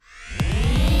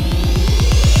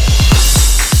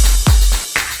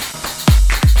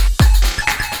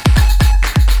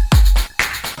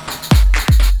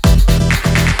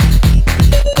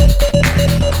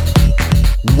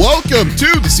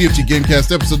CFG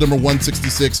Gamecast, episode number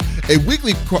 166, a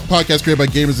weekly podcast created by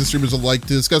gamers and streamers alike to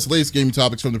discuss the latest gaming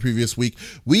topics from the previous week.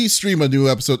 We stream a new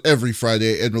episode every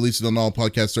Friday and release it on all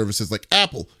podcast services like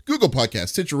Apple, Google Podcasts,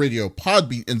 Stitcher Radio,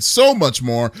 Podbean, and so much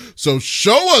more. So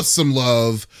show us some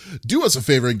love, do us a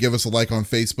favor and give us a like on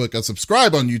Facebook, a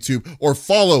subscribe on YouTube, or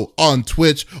follow on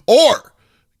Twitch, or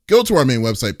go to our main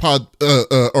website,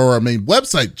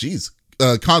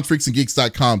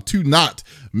 confreaksandgeeks.com to not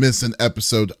miss an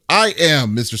episode. I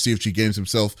am Mr. CFG Games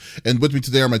himself, and with me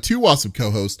today are my two awesome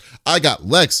co-hosts. I got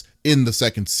Lex in the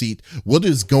second seat. What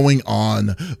is going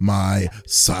on, my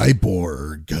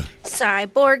cyborg?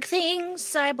 Cyborg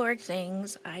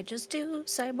things. I just do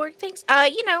cyborg things.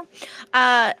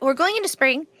 We're going into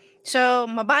spring, so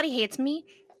my body hates me.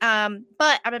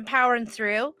 But I've been powering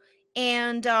through,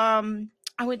 and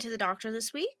I went to the doctor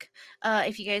this week.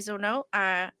 If you guys don't know,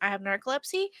 I have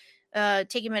narcolepsy,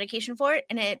 taking medication for it,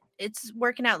 and it's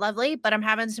working out lovely, but I'm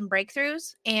having some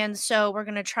breakthroughs. And so we're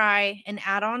going to try an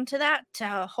add-on to that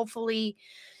to hopefully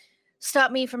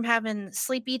stop me from having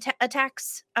sleepy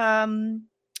attacks. And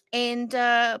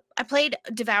I played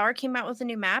Devour, came out with a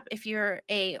new map. If you're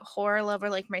a horror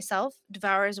lover like myself,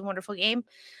 Devour is a wonderful game.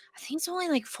 I think it's only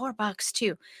like $4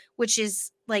 too, which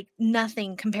is like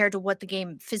nothing compared to what the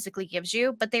game physically gives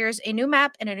you. But there's a new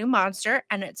map and a new monster,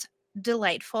 and it's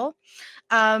delightful.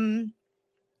 Played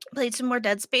some more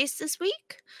Dead Space this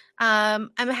week.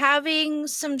 I'm having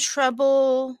some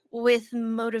trouble with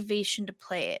motivation to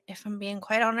play it, if I'm being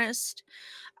quite honest.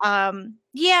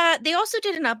 Yeah, they also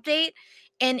did an update,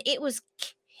 and it was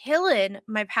killing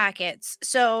my packets.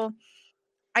 So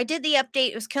I did the update,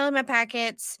 it was killing my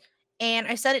packets, and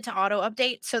I set it to auto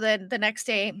update. So then the next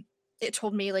day it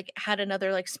told me like it had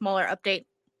another like smaller update.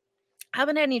 I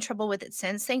haven't had any trouble with it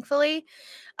since, thankfully.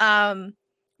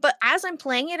 But as I'm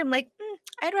playing it, I'm like,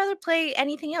 I'd rather play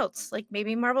anything else, like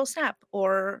maybe Marvel Snap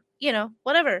or,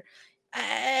 whatever.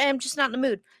 I'm just not in the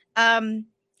mood. And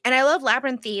I love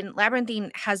Labyrinthine.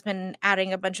 Labyrinthine has been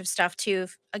adding a bunch of stuff too.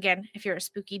 Again, if you're a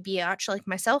spooky biatch like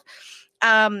myself,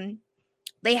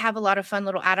 they have a lot of fun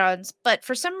little add-ons. But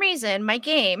for some reason, my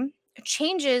game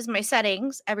changes my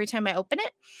settings every time I open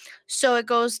it. So it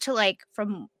goes to like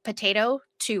from potato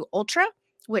to ultra,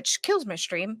 which kills my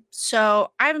stream.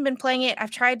 So I haven't been playing it.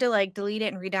 I've tried to like delete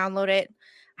it and re-download it.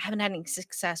 I haven't had any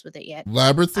success with it yet.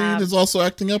 Labyrinthine is also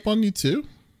acting up on you too?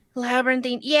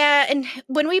 Labyrinthine, yeah. And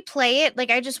when we play it,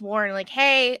 like I just warn, like,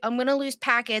 hey, I'm gonna lose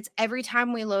packets every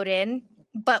time we load in.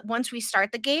 But once we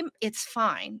start the game, it's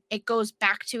fine. It goes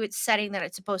back to its setting that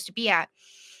it's supposed to be at.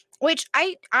 Which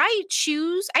I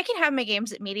choose. I can have my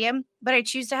games at medium, but I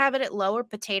choose to have it at lower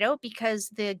potato because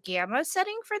the gamma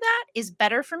setting for that is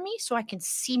better for me, so I can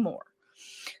see more.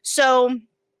 So,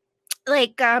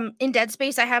 like in Dead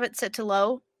Space, I have it set to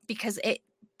low because it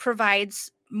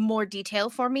provides more detail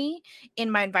for me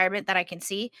in my environment that I can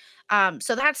see.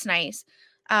 So that's nice.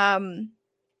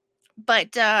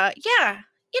 But yeah.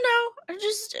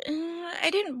 I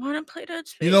didn't want to play Dead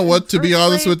Space. You know what? To be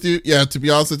honest with you,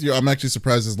 I'm actually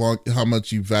surprised how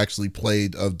much you've actually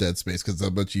played of Dead Space, because how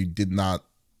much you did not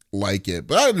like it.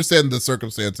 But I understand the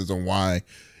circumstances on why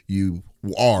you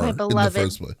are in the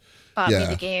first place. Bought me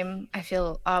the game. I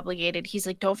feel obligated. He's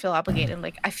like, don't feel obligated. I'm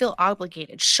like, I feel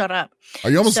obligated. Shut up.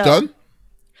 Are you almost done?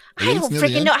 I don't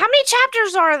freaking know. How many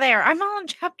chapters are there? I'm on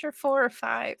chapter 4 or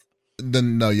 5.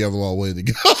 Then no, you have a long way to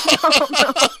go.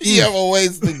 No. You have a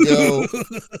ways to go.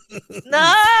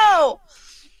 No.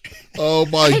 Oh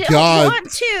my God! I don't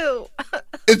want to.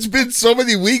 It's been so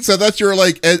many weeks. I thought you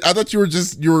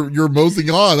were you're moseying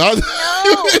on. No,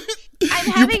 I'm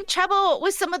having trouble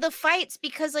with some of the fights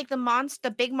because like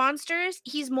the big monsters,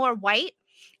 he's more white.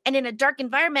 And in a dark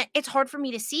environment, it's hard for me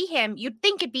to see him. You'd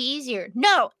think it'd be easier.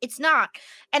 No, it's not.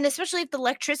 And especially if the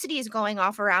electricity is going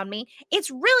off around me, it's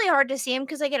really hard to see him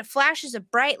because I get flashes of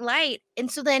bright light.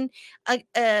 And so then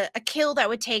a kill that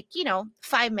would take,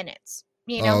 5 minutes,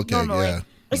 normally. Yeah.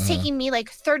 It's taking me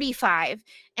like 35.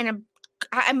 And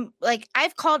I'm like,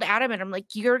 I've called Adam and I'm like,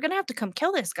 you're going to have to come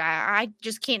kill this guy. I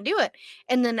just can't do it.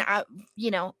 And then, I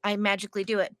magically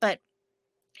do it. But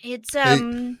it's Hey,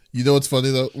 you know what's funny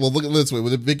though? Well, look at it this way.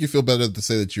 Would it make you feel better to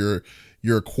say that you're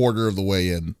a quarter of the way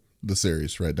in the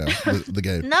series right now, the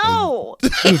game? No.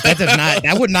 Dude,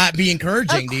 that would not be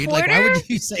encouraging, dude. Like, why would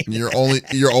you say that?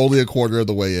 You're only a quarter of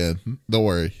the way in. Don't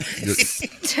worry.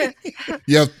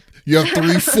 You have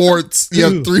 3/4. You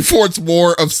have 3/4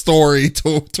 more of story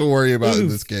to worry about in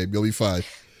this game. You'll be fine.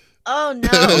 Oh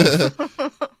no.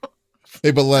 Hey,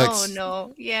 but Lex. Oh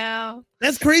no. Yeah.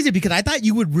 That's crazy because I thought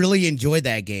you would really enjoy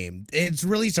that game. It's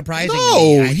really surprising.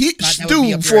 No,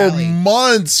 dude, for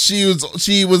months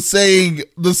she was saying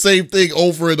the same thing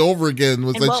over and over again. And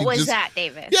what was that,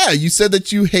 David? Yeah, you said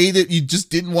that you hate it. You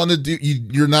just didn't want to do.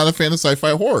 You're not a fan of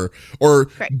sci-fi horror or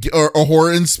a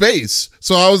horror in space.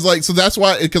 So I was like, so that's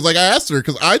why. Because like I asked her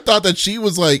because I thought that she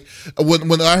was like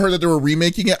when I heard that they were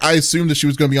remaking it, I assumed that she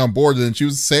was going to be on board, and she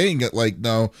was saying it like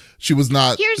no, she was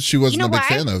not. She wasn't a big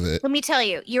fan of it. Let me tell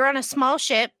you, you're on a small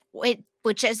ship,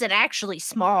 which isn't actually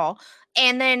small,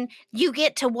 and then you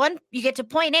get to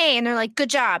point A, and they're like, "Good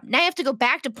job." Now you have to go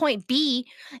back to point B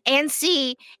and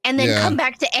C, and then come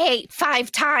back to A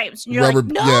 5 times. And you're like,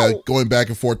 "No." Yeah, going back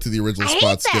and forth to the original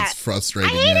spots gets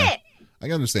frustrating. I hate it. I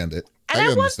can understand it. I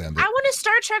want a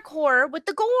Star Trek horror with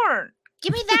the Gorn.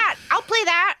 Give me that. I'll play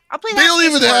that. They don't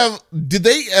even have. Did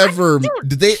they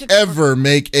ever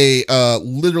make a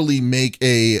literally make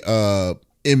a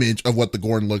image of what the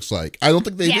Gorn looks like? I don't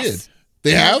think they did.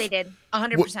 They have. They did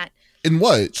 100%. In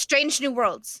what? Strange New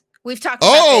Worlds. We've talked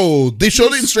about they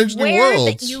showed it in Strange New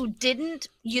Worlds. That you didn't.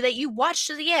 That you watched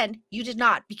to the end. You did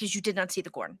not because you did not see the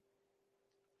Gorn.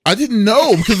 I didn't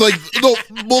know because like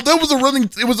that was a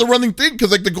running thing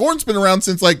because like the Gorn's been around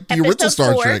since like the original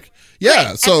Star Trek. Yeah,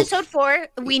 right. so episode 4,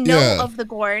 we know of the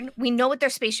Gorn. We know what their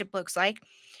spaceship looks like.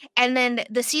 And then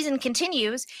the season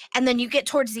continues, and then you get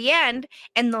towards the end,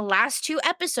 and the last 2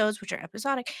 episodes, which are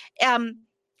episodic,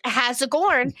 has a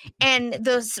Gorn, and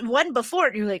the one before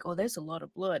it, you're like, oh, there's a lot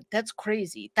of blood. That's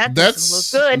crazy. That doesn't look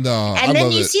good. No, and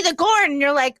then you see the Gorn, and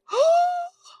you're like, oh.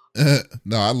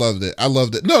 No, I loved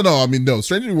it. No. I mean, no.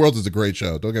 Stranger New World is a great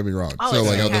show. Don't get me wrong. Oh, so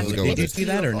like, I'll never go with it. Did you see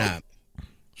that or not?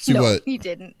 See what? He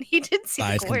didn't. He didn't see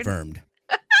the Gorn. Confirmed.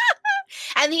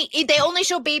 And they only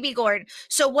show baby Gorn.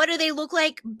 So what do they look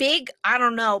like? Big? I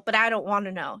don't know, but I don't want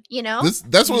to know. You know?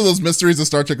 That's one of those mysteries of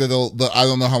Star Trek that I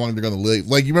don't know how long they're going to live.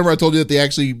 Like, you remember I told you that they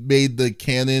actually made the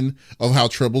canon of how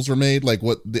tribbles were made? Like,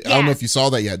 I don't know if you saw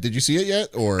that yet. Did you see it yet?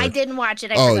 Or I didn't watch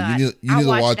it. I forgot. You need to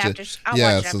watch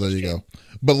it. So there you go.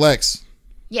 But Lex.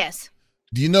 Yes.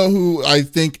 Do you know who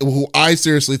I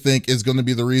seriously think is going to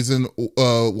be the reason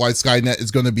why Skynet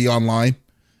is going to be online?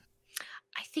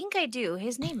 I think I do.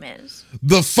 His name is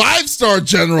the 5-star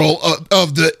general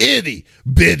of the itty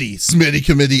bitty Smitty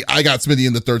committee. I got Smitty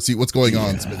in the third seat. What's going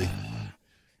on, Smitty?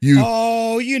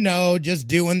 Just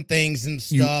doing things and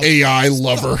stuff. You AI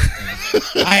lover.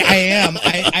 I am.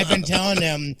 I've been telling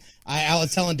him. I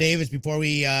was telling Davis before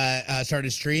we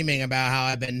started streaming about how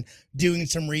I've been doing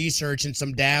some research and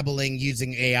some dabbling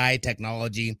using AI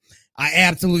technology. I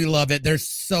absolutely love it. There's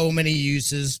so many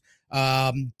uses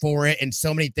for it, and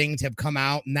so many things have come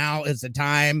out. Now is the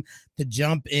time to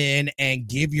jump in and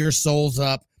give your souls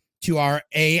up to our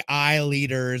AI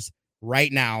leaders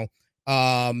right now.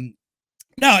 No,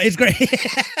 it's great.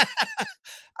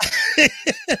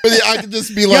 I could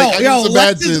just be like,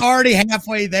 Lex is already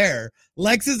halfway there.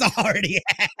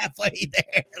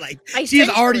 Like, she's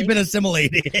already been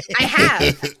assimilated. I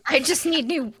have. I just need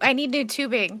new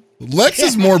tubing. Lex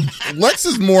is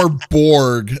more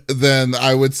Borg than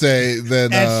I would say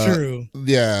that's true.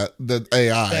 Yeah, the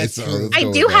AI. That's true.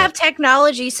 I do have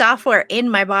technology software in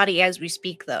my body as we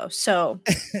speak, though. So.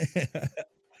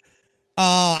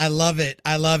 Oh, I love it.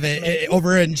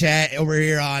 Over in chat, over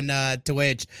here on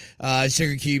Twitch,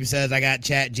 Sugar Cube says, I got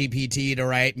Chat GPT to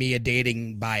write me a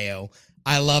dating bio.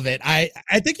 I love it. I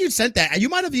think you sent that. You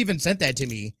might have even sent that to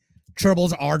me.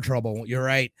 Troubles are trouble. You're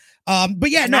right. But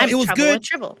yeah, no, it was good.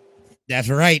 Trouble. That's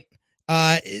right.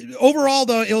 Overall,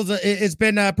 though, it's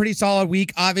been a pretty solid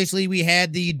week. Obviously, we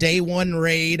had the day 1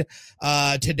 raid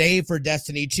today for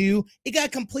Destiny 2. It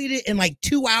got completed in like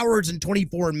 2 hours and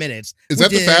 24 minutes. Is that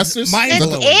the fastest?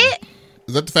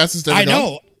 Is that the fastest ever? I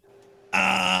know.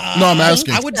 No, I'm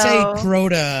asking. I would say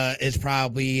Crota is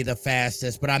probably the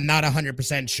fastest, but I'm not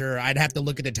 100% sure. I'd have to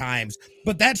look at the times.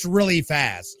 But that's really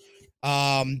fast.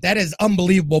 That is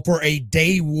unbelievable for a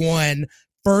day 1.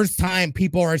 First time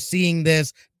people are seeing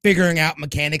this, figuring out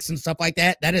mechanics and stuff like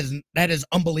that. That is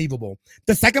unbelievable.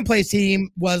 The second place team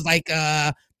was like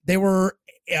they were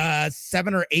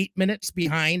 7 or 8 minutes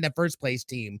behind the first place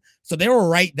team, so they were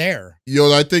right there.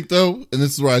 I think though, and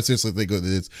this is where I seriously think it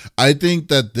is. I think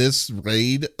that this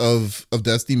raid of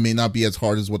Destiny may not be as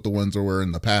hard as what the ones were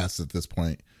in the past at this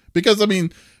point, because I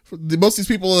mean, most of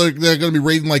these people they're going to be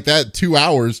raiding like that 2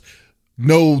 hours.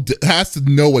 Has to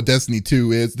know what Destiny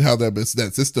 2 is and how that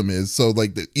system is. So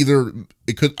like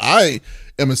I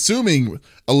am assuming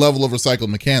a level of recycled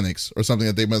mechanics or something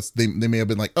that they may have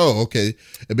been like, oh, okay.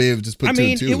 It may have just put 2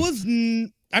 and 2. It was,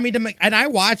 and I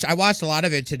watched a lot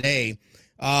of it today.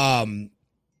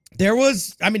 There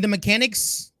was, the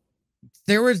mechanics,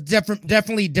 there was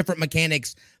definitely different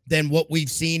mechanics than what I've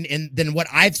seen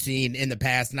in the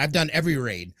past, and I've done every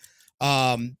raid.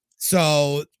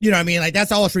 So what I mean, like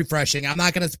that's always refreshing. I'm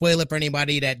not gonna spoil it for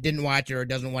anybody that didn't watch it or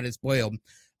doesn't want it spoiled.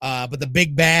 But the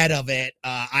big bad of it,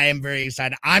 I am very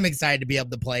excited. I'm excited to be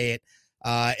able to play it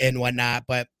and whatnot.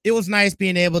 But it was nice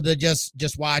being able to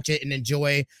just watch it and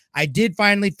enjoy. I did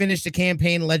finally finish the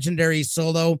campaign Legendary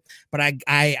Solo, but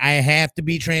I have to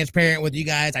be transparent with you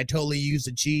guys. I totally used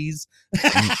the cheese.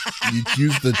 You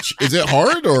used is it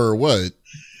hard or what?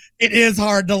 It is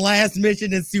hard. The last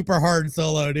mission is super hard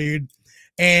solo, dude.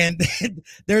 And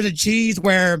there's a cheese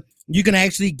where you can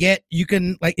actually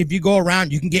if you go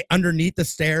around, you can get underneath the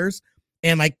stairs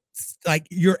and like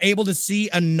you're able to see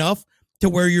enough to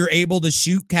where you're able to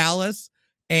shoot Callus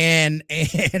and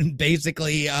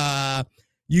basically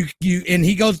you and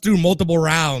he goes through multiple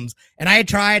rounds, and I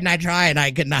tried and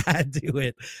I could not do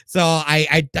it. So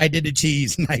I did the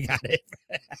cheese and I got it.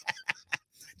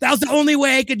 That was the only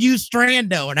way I could use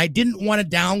Strando, and I didn't want to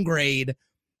downgrade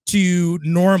to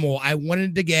normal. I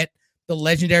wanted to get the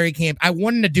legendary camp. I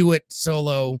wanted to do it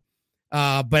solo,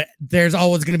 but there's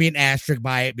always going to be an asterisk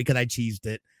by it because I cheesed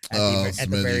it at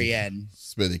the very end.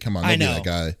 Smitty, come on, don't be that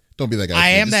guy. Don't be that guy. I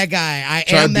am that guy. I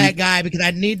am that guy because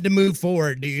I need to move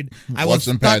forward, dude. I watch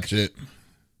them patch it.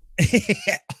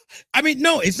 I mean,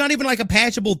 no, it's not even like a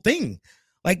patchable thing.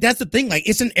 Like that's the thing. Like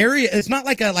it's an area. It's not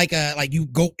like like you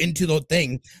go into the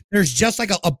thing. There's just like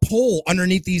a pole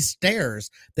underneath these stairs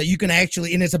that you can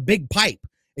actually, and it's a big pipe,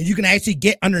 and you can actually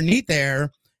get underneath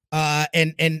there,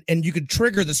 and you can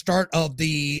trigger the start of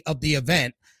the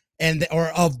event or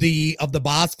of the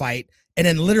boss fight, and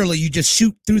then literally you just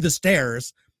shoot through the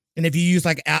stairs. And if you use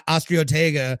like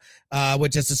Ostriotega,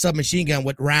 which is a submachine gun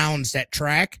with rounds that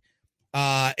track,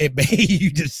 you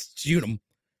just shoot them.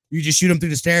 You just shoot them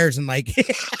through the stairs and like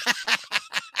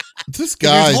this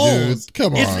guy, dude.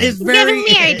 Come on, it's giving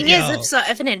me ideas.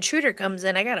 If an intruder comes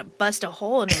in, I gotta bust a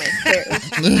hole into my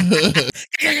stairs.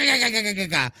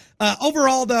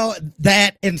 Overall, though,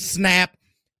 that and Snap,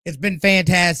 it's been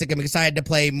fantastic. I'm excited to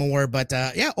play more, but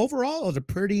overall, it was a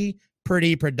pretty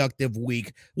productive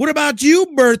week. What about you,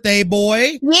 birthday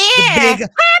boy? Yeah, happy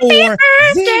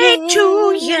birthday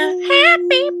to you.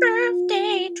 Happy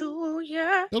birthday to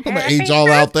you. Don't put my age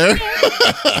all out there.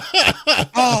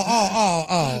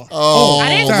 Oh,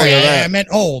 sorry, I meant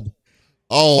old.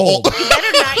 Oh, you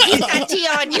better not. He's got T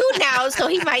on you now, so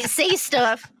he might say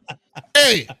stuff.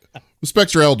 Hey,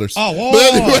 respect your elders. Oh, whoa. But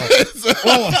anyways,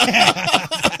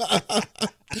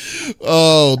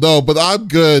 oh no, but I'm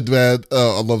good, man.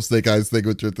 I love Snake Eyes thing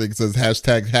with your thing says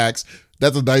 #hacks.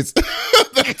 That's a nice.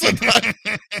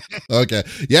 Okay,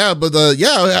 yeah, but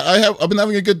I've been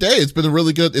having a good day. It's been a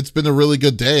really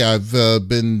good day. I've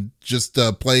been just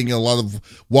playing a lot of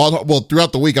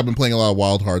throughout the week I've been playing a lot of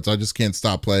Wild Hearts. I just can't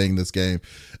stop playing this game,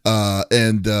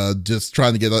 and just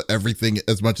trying to get everything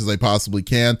as much as I possibly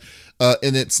can.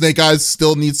 And Snake Eyes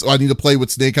I need to play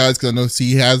with Snake Eyes because I know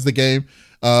he has the game.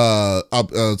 So I'm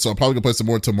probably gonna play some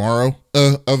more tomorrow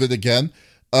of it again.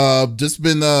 Just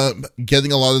been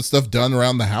getting a lot of stuff done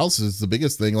around the house is the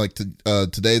biggest thing. Like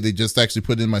today they just actually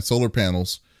put in my solar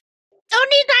panels. Don't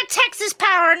need that Texas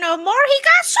power no more. He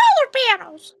got solar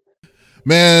panels.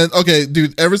 Man, okay,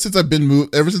 dude. Ever since I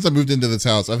moved into this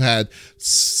house, I've had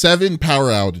 7 power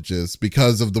outages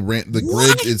because of the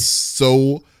grid is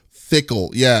so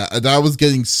fickle. Yeah, and I was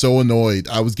getting so annoyed.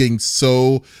 I was getting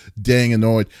so dang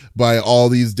annoyed by all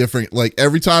these different, like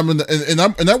every time, and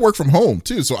I work from home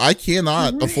too, so I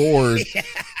cannot afford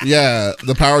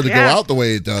the power to go out the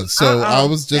way it does. So I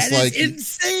was just that is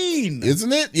insane,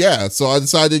 isn't it? Yeah. So I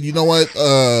decided, you know what,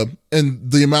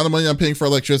 and the amount of money I'm paying for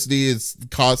electricity is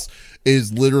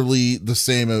literally the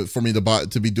same for me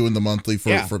to be doing the monthly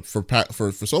for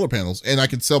solar panels, and I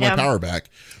can sell my power back.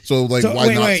 So why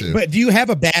not to? But do you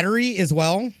have a battery as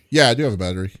well? Yeah, I do have a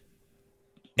battery.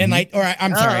 And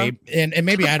I'm sorry, and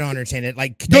maybe I don't understand it.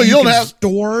 Like, no, you don't have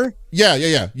store. Yeah.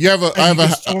 You have I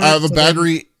have a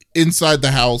battery inside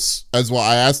the house as well.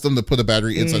 I asked them to put a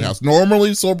battery inside the house.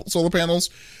 Normally, solar panels,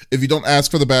 if you don't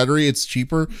ask for the battery, it's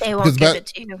cheaper. They won't give it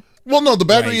to you. Well, no, the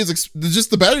battery is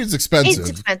the battery is expensive.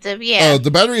 It's expensive, yeah.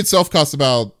 The battery itself costs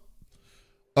about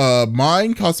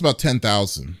mine costs about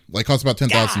 $10,000. Like costs about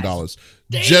 $10,000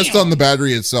 just on the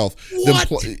battery itself. What?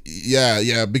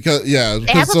 Because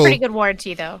they have a pretty good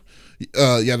warranty though.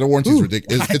 Their warranty is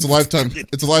ridiculous. It's a lifetime.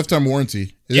 It's a lifetime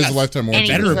warranty. It is a lifetime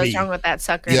warranty. Anything goes wrong with that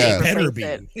sucker, better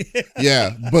be.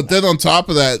 Yeah, but then on top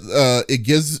of that, it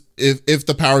gives if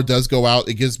the power does go out,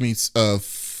 it gives me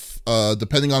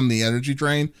depending on the energy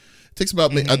drain, it takes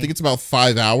about I think it's about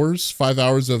 5 hours. 5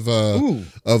 hours of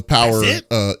power. That's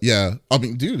it? I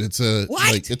mean, dude, it's a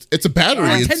it's a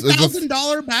battery.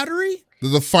 $10,000 battery.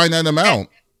 There's a finite amount.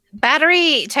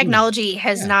 Battery technology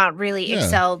has not really Yeah.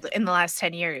 excelled in the last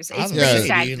 10 years. It's Yeah, pretty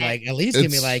stagnant. like at least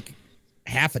give me like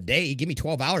half a day. Give me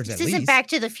 12 hours at This least. isn't Back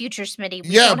to the Future, Smitty. We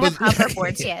Yeah, don't but- have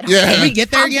hoverboards yet. Yeah. Can we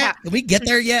get there Calm yet? down. Can we get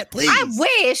there yet, please? I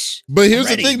wish. But here's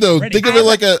Ready, the thing, though. ready. Think of it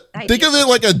like a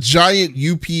idea. giant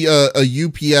a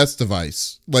UPS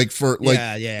device. Like for like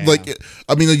yeah. like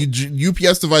I mean, a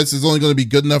UPS device is only going to be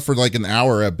good enough for like an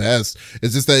hour at best.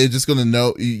 It's just that it's just going to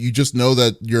know you just know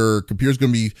that your computer's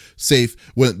going to be safe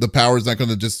when the power is not going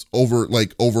to just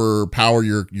overpower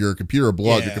your computer, or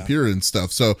blow out your computer and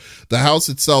stuff. So the house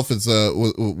itself is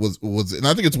was and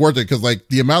I think it's worth it because like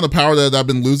the amount of power that I've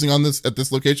been losing on this at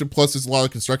this location, plus there's a lot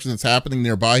of construction that's happening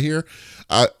nearby here.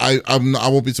 I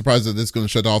won't be surprised that it's going to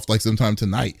shut off like sometime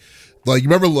tonight. Like, you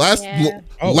remember last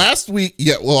week?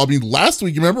 Yeah, well, I mean, last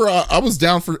week, you remember I was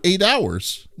down for 8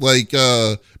 hours, like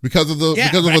because of a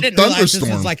thunderstorm. This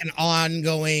was like an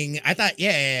ongoing. I thought,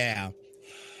 and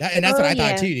that's what I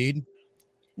thought too, dude.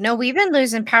 No, we've been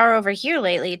losing power over here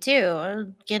lately too.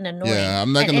 I'm getting annoyed. Yeah,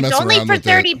 I'm not gonna mess around with it. It's only for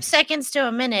 30 it. seconds to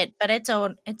a minute, but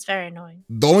it's very annoying.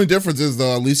 The only difference is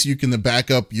though, at least you can back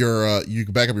up your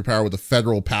power with a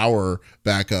federal power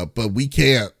backup, but we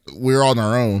can't. We're on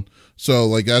our own. So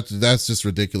like that's just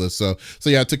ridiculous. So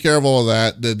yeah, I took care of all of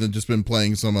that. Then just been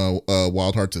playing some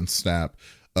Wild Hearts and Snap.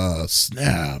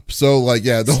 Snap. So like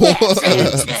yeah, the whole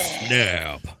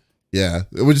Snap. Yeah,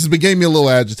 which has been getting me a little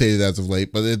agitated as of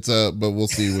late, but it's but we'll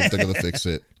see if they're gonna fix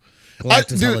it.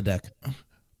 Galactus holodeck.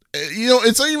 You know,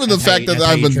 it's not even the fact that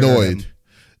I'm annoyed.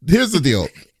 Here's the deal.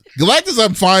 Galactus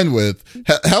I'm fine with.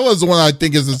 Hella is the one I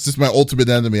think is just my ultimate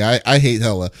enemy. I hate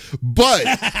Hella. But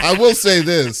I will say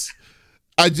this.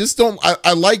 I just don't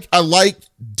I like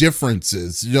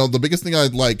differences. You know, the biggest thing I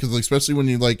like, because especially when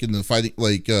you're like in the fighting,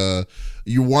 like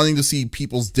you're wanting to see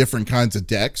people's different kinds of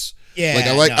decks. Yeah, like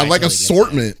I like totally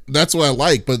assortment. That's what I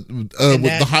like. But with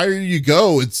the higher you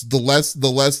go, it's the less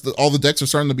all the decks are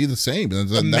starting to be the same, and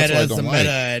that's what I don't like.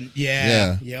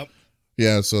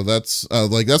 Yeah. So that's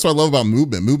that's what I love about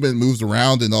movement. Movement moves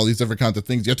around and all these different kinds of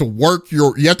things. You have to work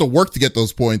to get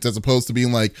those points, as opposed to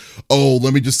being like, oh,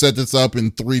 let me just set this up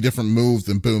in 3 different moves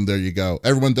and boom, there you go.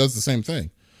 Everyone does the same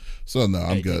thing. So no,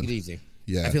 I'm good. Take it easy.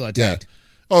 Yeah. I feel attacked.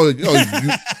 Yeah. Oh,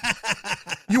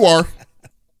 you are.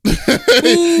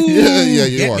 yeah,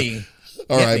 you are. Me.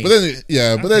 All right,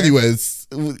 but anyways,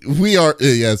 we are.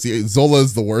 Yeah, see, Zola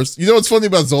is the worst. You know what's funny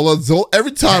about Zola?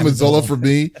 Every time with Zola for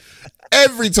me,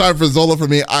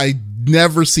 I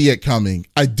never see it coming.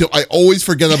 I always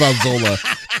forget about Zola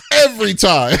every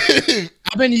time.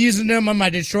 I've been using them on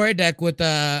my Destroy deck with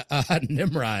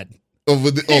Nimrod.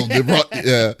 Nimrod.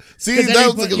 Yeah. See,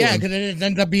 that was because it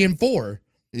ends up being 4.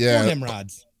 Yeah. 4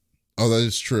 Nimrods. Oh, that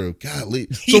is true. Golly.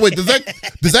 So wait, does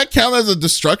that count as a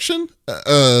destruction?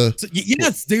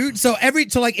 Yes, dude. So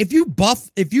if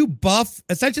you buff,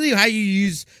 essentially how you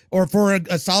use, or for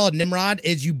a solid Nimrod,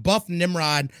 is you buff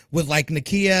Nimrod with like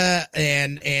Nakia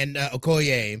and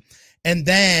Okoye, and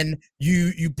then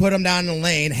you put them down in the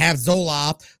lane, have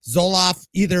Zoloft,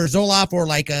 either Zoloft or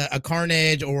like a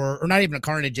Carnage, or not even a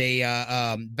Carnage,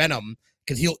 a Venom,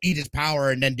 because he'll eat his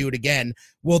power and then do it again.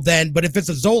 Well, then, but if it's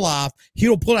a Zoloft,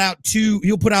 he'll put out 2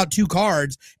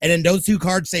 cards, and then those 2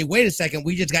 cards say, wait a second,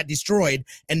 we just got destroyed,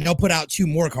 and they'll put out 2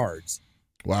 more cards.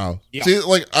 Wow. Yeah. See,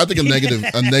 like, I think a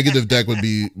negative deck would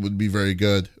be very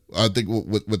good. I think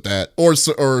with that, or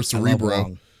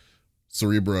Cerebro.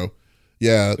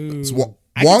 Yeah.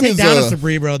 I can take down a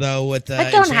Cerebro though with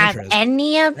I don't have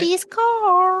any of these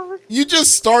cards. You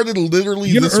just started literally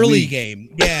You're this early week.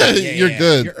 game. Yeah, You're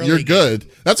good. You're good.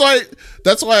 That's why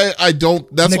I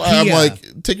don't. That's why I'm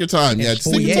like, take your time. Yeah,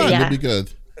 just take your time. You'll be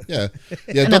good. Yeah.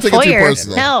 Don't take it too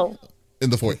personal. No. In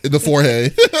the foyer. In the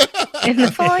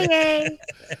foyer.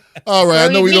 All right.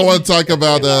 I know we don't want to talk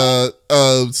about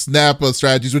Snap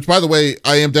strategies, which, by the way,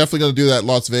 I am definitely going to do that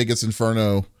Las Vegas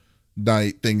Inferno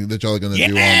night thing that y'all are going to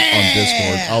do on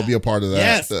Discord. I'll be a part of that.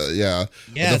 Yes. I'll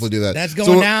definitely do that. That's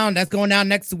going down. That's going down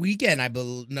next weekend, I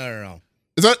believe. No.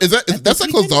 That's not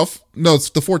closed off? No, it's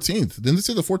the 14th. Didn't it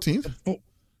say the 14th?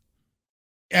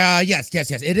 Yes.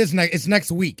 It is. It's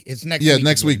next week. It's next. Yeah, week,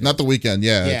 next week, not the weekend.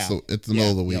 Yeah. It's the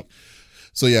middle of the week. Yep.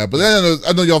 So yeah, but then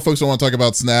I know y'all folks don't want to talk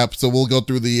about Snap, so we'll go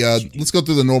through let's go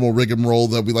through the normal rigmarole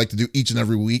that we like to do each and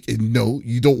every week. And no,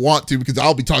 you don't want to, because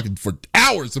I'll be talking for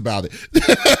hours about it.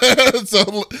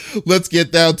 So let's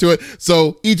get down to it.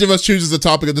 So each of us chooses a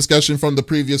topic of discussion from the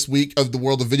previous week of the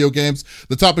world of video games.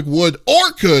 The topic would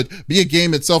or could be a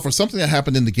game itself or something that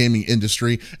happened in the gaming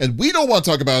industry. And we don't want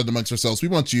to talk about it amongst ourselves. We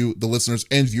want you, the listeners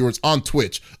and viewers, on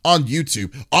Twitch, on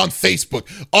YouTube, on Facebook,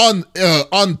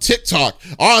 on TikTok,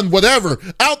 on whatever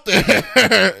out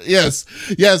there. Yes.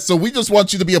 So we just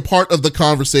want you to be a part of the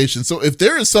conversation. So if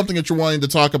there is something that you're wanting to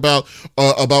talk about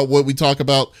what we talk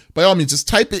about, by all means, just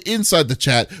type it inside the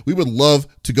chat. We would love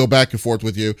to go back and forth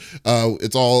with you.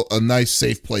 It's all a nice,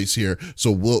 safe place here.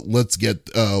 So we'll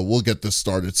get this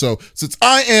started. So since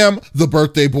I am the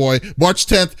birthday boy, March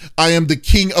 10th, I am the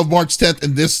king of March 10th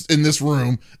in this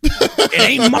room. It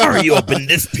ain't Mario up in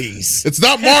this piece. It's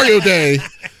not Mario Day.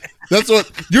 That's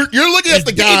what you're looking at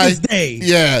the guy.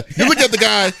 Yeah, you're looking at the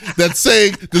guy that's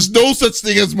saying there's no such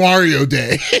thing as Mario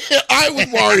Day. I was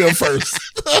Mario first.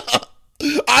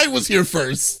 I was here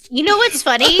first. You know what's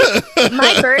funny?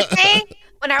 My birthday,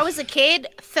 when I was a kid,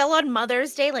 fell on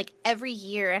Mother's Day like every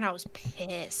year, and I was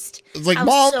pissed. It's like, I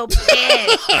was Mom, so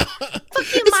pissed.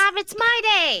 Fuck you, Mom. It's my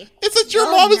day. It's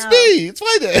your mom. It's me. It's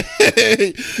my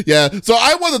day. Yeah. So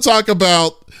I want to talk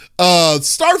about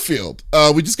Starfield.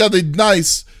 We just got a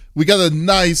nice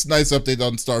update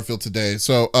on Starfield today.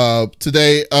 So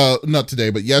not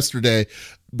today, but yesterday,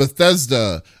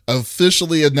 Bethesda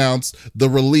officially announced the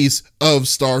release of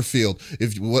Starfield.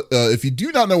 If you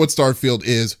do not know what Starfield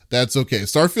is, that's okay.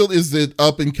 Starfield is the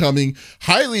up and coming,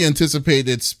 highly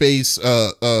anticipated space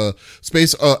action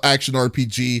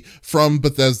RPG from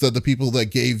Bethesda, the people that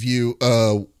gave you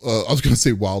I was going to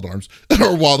say Wild Arms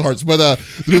or Wild Hearts, but the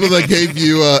people that gave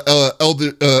you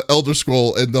Elder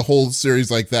Scroll and the whole series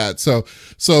like that. So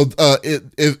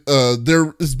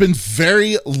there has been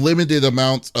very limited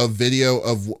amounts of video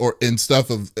and stuff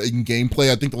in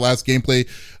gameplay. I think the last gameplay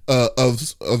of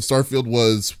Starfield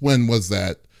was, when was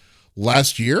that?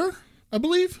 Last year, I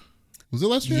believe. Was it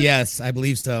last year? Yes, I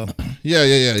believe so. Yeah.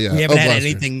 We haven't had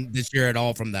anything this year at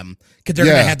all from them because they're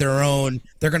gonna have their own.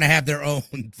 They're gonna have their own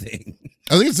thing.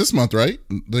 I think it's this month, right?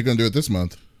 They're gonna do it this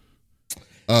month.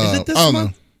 Is it this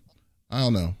month? I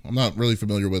don't know. I'm not really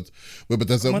familiar with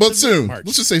Bethesda, but soon.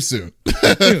 Let's just say soon.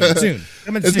 soon.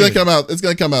 It's gonna come out. It's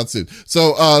gonna come out soon.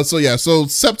 So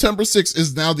September 6th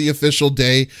is now the official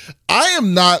day. I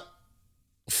am not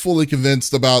fully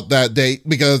convinced about that date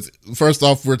because first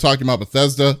off, we're talking about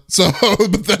Bethesda. So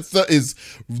Bethesda is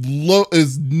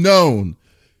known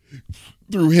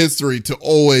through history to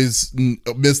always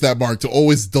miss that mark, to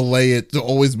always delay it, to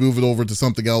always move it over to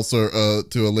something else or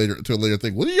to a later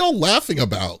thing. What are y'all laughing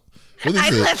about? I'm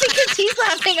laughing because he's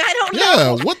laughing. I don't know.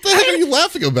 Yeah, what the heck are you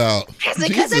laughing about? Is it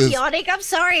because I'm yawning? I'm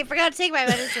sorry. I forgot to take my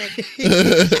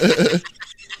medicine.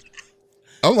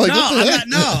 I'm like, no, what the heck?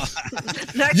 No.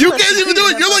 You can't even do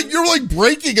it. You're like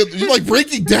breaking it. You're like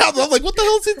breaking down. I'm like, what the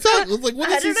hell is he talking? I was like, what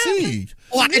does he see?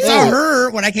 Well, I saw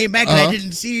her when I came back, and I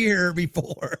didn't see her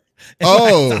before. And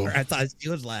I thought she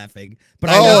was laughing. But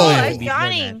I was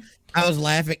yawning. I was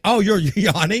laughing. Oh, you're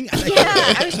yawning?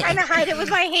 Yeah, I was trying to hide it with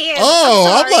my hand.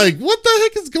 Oh, I'm like, what the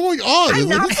heck is going on? I'm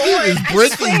not bored. Is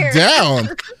breaking down.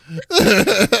 I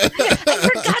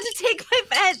forgot to take my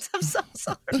meds. I'm so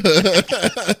sorry.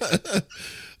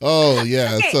 Oh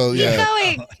yeah, okay, so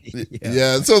yeah,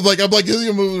 yeah. So like, I'm like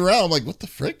moving around. I'm like, what the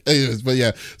frick? Anyways, but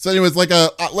yeah. So anyways, like I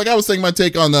was saying, my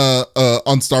take on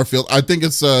Starfield. I think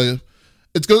it's good.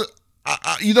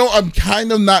 I'm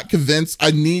kind of not convinced.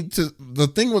 I'm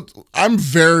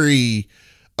very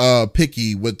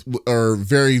picky or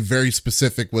very, very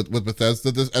specific with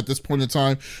Bethesda at this point in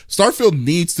time. Starfield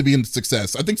needs to be a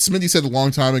success. I think Smitty said a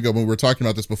long time ago when we were talking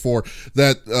about this before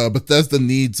that Bethesda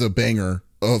needs a banger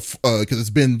of because it's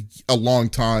been a long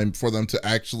time for them to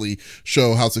actually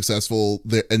show how successful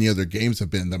any other games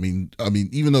have been. I mean,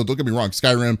 even though, don't get me wrong,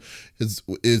 Skyrim is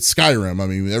Skyrim. I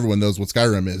mean, everyone knows what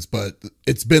Skyrim is, but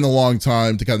it's been a long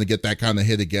time to kind of get that kind of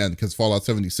hit again, because Fallout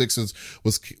 76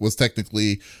 was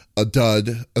technically a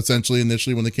dud essentially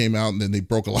initially when they came out, and then they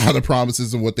broke a lot of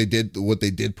promises of what they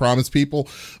did promise people.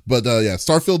 But yeah,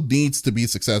 Starfield needs to be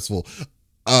successful.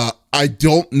 I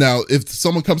don't know if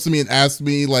someone comes to me and asks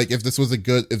me like if this was a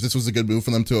good move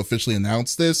for them to officially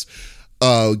announce this,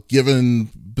 given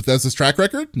Bethesda's track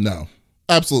record. No,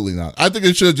 absolutely not. I think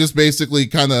it should just basically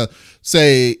kind of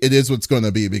say it is what's going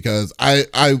to be, because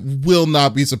I will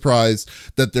not be surprised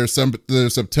that their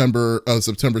September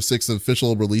 6th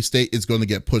official release date is going to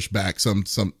get pushed back some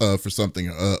for something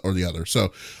or the other.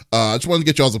 So I just wanted to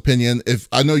get y'all's opinion.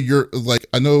 I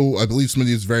believe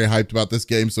somebody is very hyped about this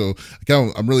game, so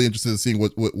I'm really interested in seeing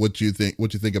what you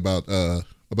think about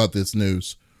this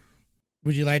news.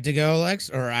 Would you like to go, Lex?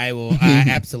 Or I will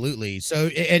absolutely. So,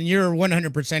 and you're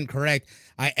 100% correct.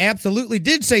 I absolutely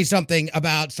did say something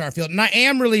about Starfield, and I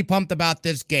am really pumped about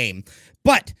this game.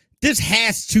 But this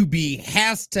has to be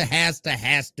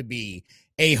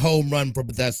a home run for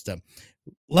Bethesda.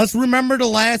 Let's remember the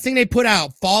last thing they put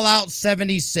out, Fallout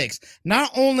 76. Not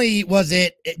only was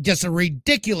it just a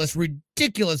ridiculous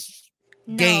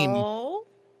game. No.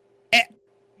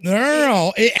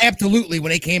 It, absolutely.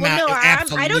 When it came out, no,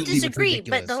 I don't disagree.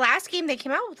 But the last game they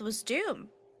came out with was Doom.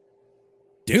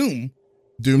 Doom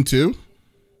 2?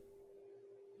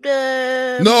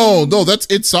 No, that's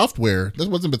id Software.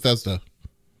 That wasn't Bethesda.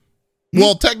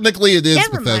 Well, technically it is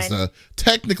Bethesda. Mind.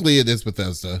 Technically it is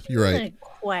Bethesda. You're right.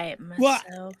 Quiet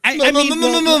myself. Well, no.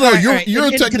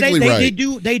 You're technically right.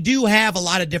 They do have a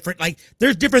lot of different, like,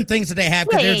 there's different things that they have,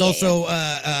 because there's also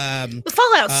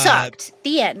Fallout sucked.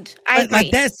 The end. I agree.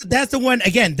 Like that's the one.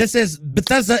 Again,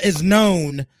 Bethesda is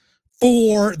known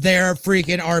for their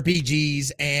freaking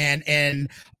RPGs and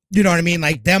you know what I mean,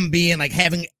 like them being like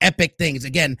having epic things.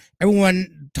 Again,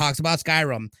 everyone talks about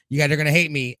Skyrim. You guys are gonna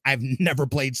hate me. I've never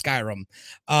played Skyrim.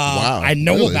 Wow, I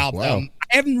know about them.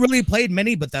 I haven't really played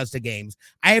many Bethesda games.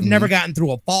 I have never gotten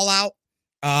through a Fallout.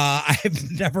 I've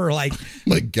never like.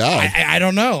 My God, I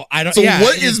don't know. I don't. So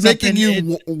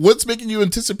what's making you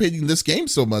anticipating this game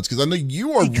so much? Because I know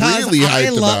you are really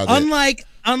hyped about it.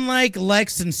 Unlike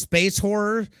Lex and space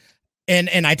horror,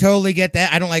 and I totally get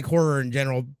that. I don't like horror in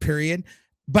general. Period.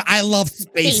 But I love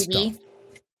space stuff.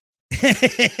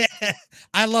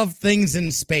 I love things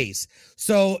in space.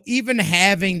 So even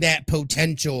having that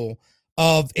potential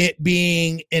of it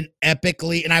being an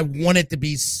epically, and I want it to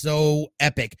be so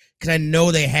epic because I know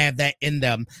they have that in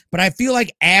them. But I feel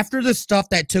like after the stuff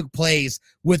that took place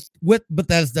with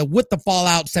Bethesda, with the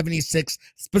Fallout 76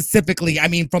 specifically, I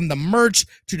mean, from the merch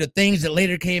to the things that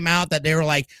later came out that they were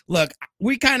like, look,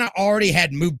 we kind of already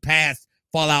had moved past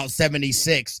Fallout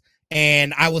 76.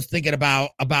 And I was thinking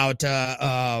about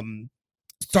Starfield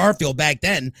back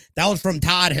then. That was from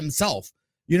Todd himself.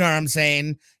 You know what I'm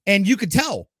saying? And you could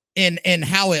tell in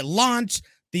how it launched,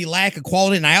 the lack of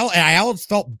quality. And I always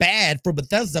felt bad for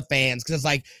Bethesda fans because it's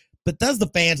like Bethesda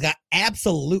fans got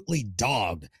absolutely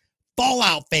dogged.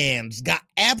 Fallout fans got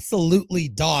absolutely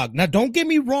dogged. Now, don't get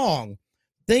me wrong.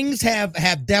 Things have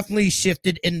definitely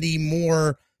shifted in the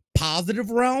more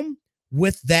positive realm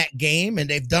with that game, and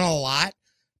they've done a lot.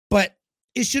 But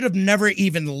it should have never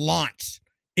even launched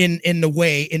in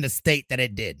the state that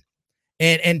it did.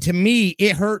 And to me,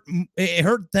 it hurt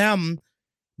them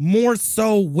more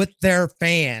so with their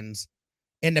fans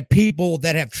and the people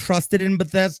that have trusted in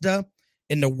Bethesda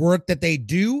and the work that they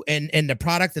do and the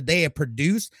product that they have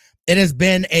produced. It has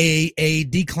been a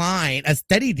decline, a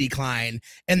steady decline.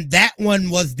 And that one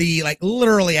was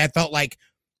literally, I felt like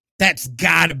that's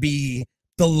gotta be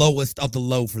the lowest of the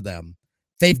low for them.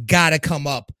 They've got to come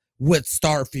up with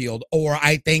Starfield, or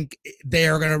I think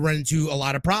they're going to run into a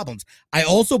lot of problems. I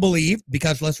also believe,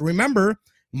 because let's remember,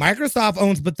 Microsoft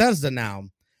owns Bethesda now.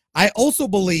 I also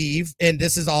believe, and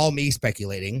this is all me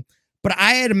speculating, but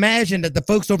I had imagined that the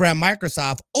folks over at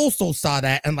Microsoft also saw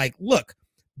that and like, look,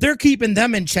 they're keeping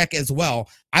them in check as well.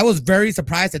 I was very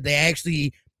surprised that they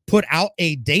actually put out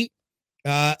a date.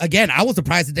 Again, I was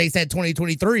surprised that they said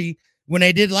 2023 when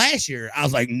they did last year. I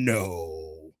was like, no.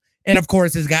 And of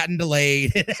course, it's gotten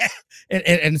delayed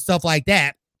and stuff like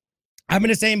that. I'm in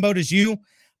the same boat as you.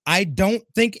 I don't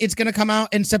think it's going to come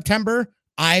out in September.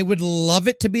 I would love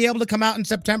it to be able to come out in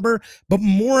September, but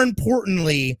more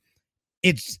importantly,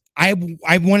 I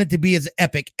want it to be as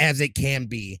epic as it can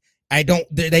be. They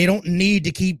don't need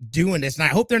to keep doing this. And I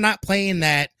hope they're not playing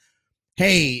that,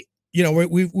 hey, you know,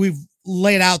 we've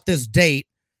laid out this date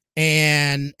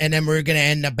and then we're going to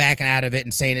end up backing out of it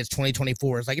and saying it's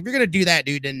 2024. It's like, if you're going to do that,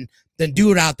 dude, then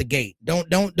do it out the gate.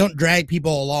 Don't drag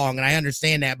people along. And I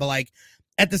understand that, but like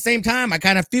at the same time, I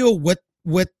kind of feel with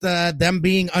them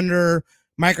being under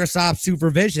Microsoft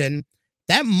supervision,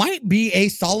 that might be a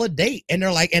solid date. And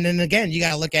they're like, and then again, you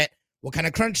got to look at what kind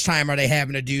of crunch time are they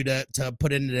having to do to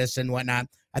put into this and whatnot.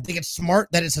 I think it's smart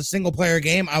that it's a single player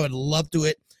game. I would love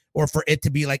for it to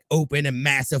be like open and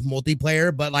massive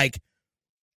multiplayer, but like,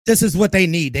 this is what they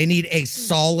need. They need a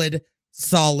solid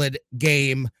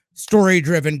game,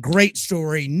 story-driven, great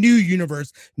story, new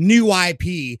universe, new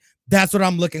IP. That's what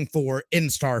I'm looking for in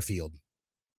Starfield.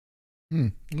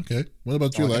 Okay. What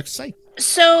about you, Lex?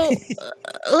 So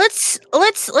let's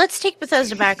take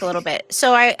Bethesda back a little bit.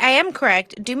 So I am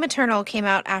correct. Doom Eternal came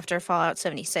out after Fallout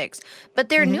 76, but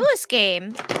their newest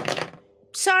game,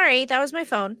 sorry, that was my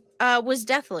phone, was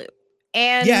Deathloop.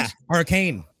 And yeah,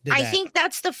 Arcane. I think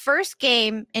that's the first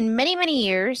game in many, many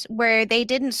years where they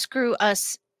didn't screw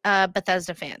us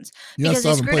Bethesda fans Yeah, I because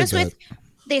still haven't played that.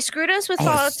 they screwed us with Oh,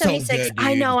 Fallout it's so 76. good,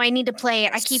 I dude. know I need to play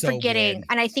it. I keep So forgetting, good.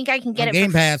 and I think I can get On it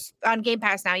Game Pass. on Game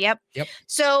Pass now. Yep. Yep.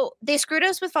 So they screwed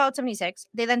us with Fallout 76.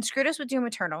 They then screwed us with Doom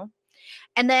Eternal,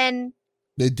 and then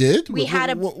They did? we had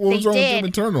a. What they was wrong with Doom did.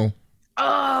 Eternal?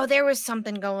 Oh, there was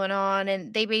something going on,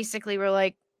 and they basically were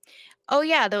like, "Oh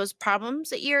yeah, those problems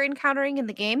that you're encountering in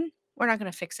the game, we're not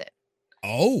going to fix it."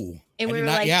 Oh. And I we did were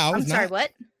not- like, yeah, I was "I'm sorry, not-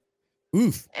 what?"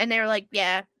 Oof. And they were like,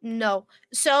 "Yeah, no."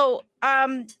 So,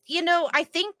 you know, I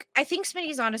think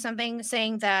Smitty's onto something,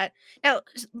 saying that now.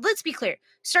 Let's be clear: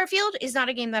 Starfield is not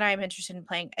a game that I'm interested in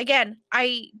playing. Again,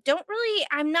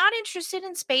 I'm not interested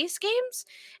in space games,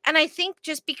 and I think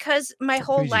just because my So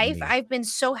whole crazy to life me. I've been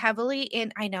so heavily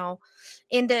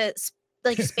into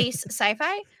like space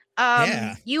sci-fi.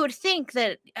 Yeah. You would think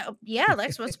that, yeah,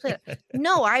 Lex wants to play it.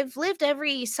 No, I've lived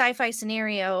every sci-fi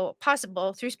scenario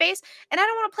possible through space, and I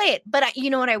don't want to play it. But you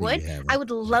know what I No, you would? haven't. I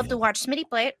would love to watch Smitty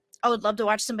play it. I would love to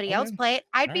watch somebody else Okay. play it.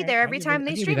 I'd be Alright, there I'll every give you- time I'll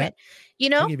they give you stream that. it. You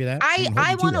I'll know, give you that. I I'm holding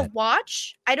you to want to that.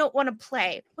 watch. I don't want to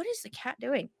play. What is the cat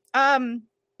doing?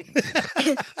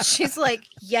 She's like,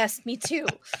 yes, me too.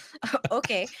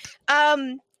 Okay.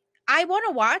 I want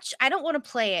to watch. I don't want to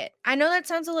play it. I know that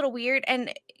sounds a little weird,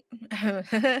 and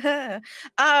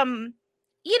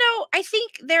you know, I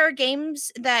think there are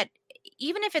games that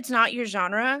even if it's not your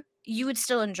genre, you would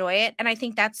still enjoy it, and I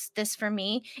think that's this for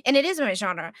me, and it is my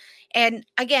genre. And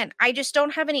again, I just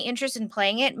don't have any interest in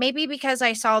playing it. Maybe because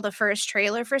I saw the first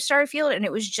trailer for Starfield and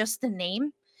it was just the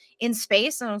name in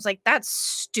space, and I was like, that's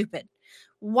stupid.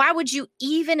 Why would you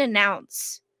even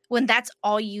announce when that's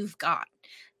all you've got?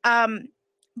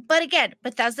 But again,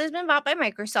 Bethesda's been bought by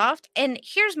Microsoft, and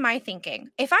here's my thinking.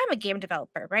 If I'm a game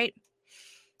developer, right?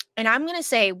 And I'm going to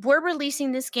say we're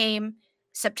releasing this game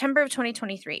September of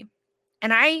 2023.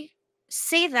 And I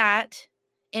say that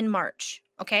in March,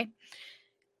 okay?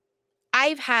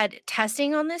 I've had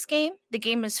testing on this game. The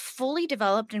game is fully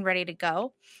developed and ready to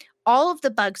go. All of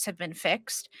the bugs have been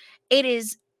fixed. It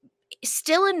is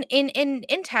still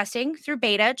in testing through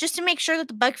beta just to make sure that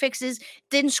the bug fixes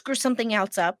didn't screw something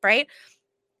else up, right?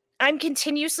 I'm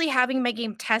continuously having my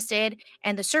game tested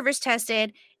and the servers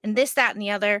tested and this, that, and the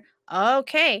other.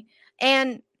 Okay.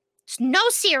 And no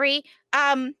Siri.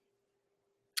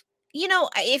 You know,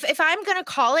 if I'm gonna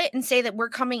call it and say that we're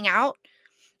coming out,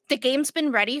 the game's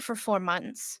been ready for 4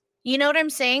 months. You know what I'm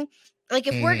saying? Like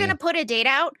if we're gonna put a date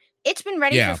out, it's been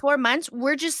ready Yeah. for 4 months.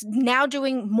 We're just now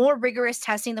doing more rigorous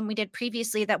testing than we did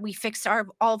previously, that we fixed all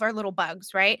of our little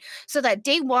bugs, right? So that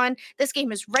day one, this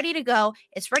game is ready to go,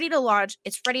 it's ready to launch,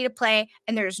 it's ready to play,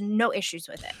 and there's no issues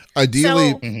with it.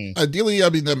 Ideally, So- ideally, I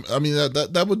mean,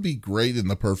 that would be great in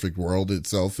the perfect world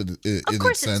itself, in Of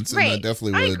course its sense, it's great. and I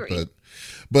definitely I would. agree.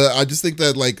 But I just think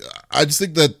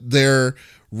that their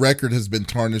record has been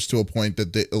tarnished to a point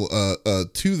that they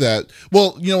to that.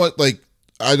 Well, you know what? Like,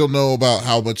 I don't know about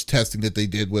how much testing that they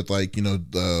did with, like, you know,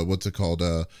 what's it called,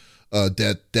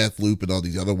 Death Loop and all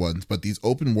these other ones, but these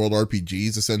open world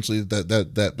RPGs essentially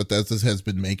that Bethesda has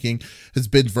been making has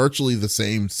been virtually the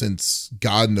same since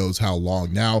God knows how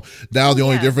long. Now the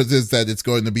only difference is that it's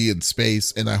going to be in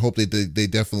space, and I hope they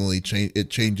definitely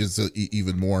changes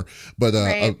even more. But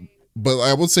Right. but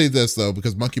I will say this though,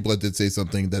 because Monkey Blood did say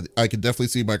something that I could definitely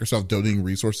see Microsoft donating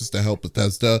resources to help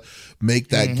Bethesda make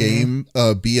that game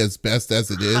be as best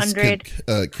as it is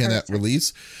can at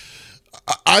release.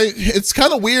 It's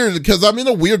kind of weird because I'm in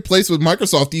a weird place with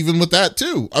Microsoft even with that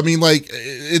too. I mean, like,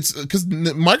 it's because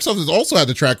Microsoft has also had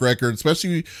a track record,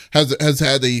 especially has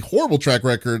had a horrible track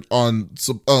record on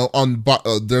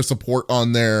their support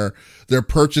on their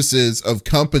purchases of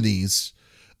companies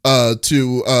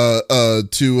to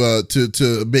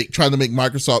trying to make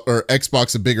Microsoft or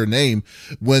Xbox a bigger name,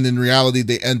 when in reality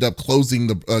they end up closing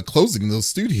those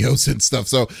studios and stuff.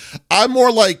 So I'm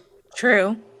more like,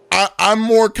 True. I'm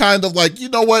more kind of like, you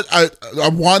know what? I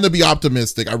want to be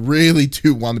optimistic. I really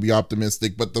do want to be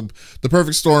optimistic, but the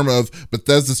perfect storm of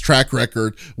Bethesda's track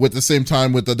record with the same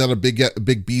time with another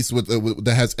big beast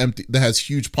that has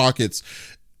huge pockets,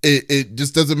 it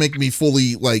just doesn't make me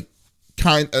fully like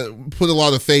put a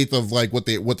lot of faith of like what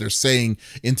they're saying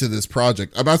into this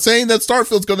project. I'm not saying that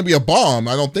Starfield's going to be a bomb.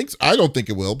 I don't think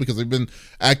it will, because they've been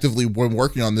actively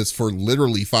working on this for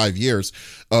literally 5 years,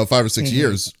 5 or 6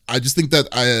 years. I just think that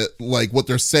like what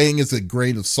they're saying is a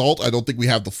grain of salt. I don't think we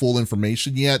have the full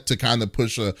information yet to kind of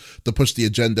push the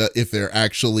agenda if they're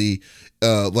actually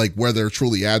like where they're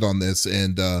truly at on this,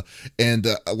 and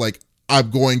like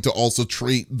I'm going to also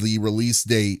treat the release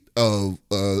date of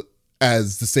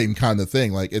as the same kind of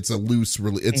thing. Like it's a loose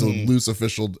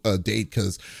official date,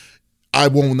 because I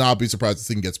will not be surprised if this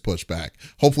thing gets pushed back.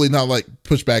 Hopefully not like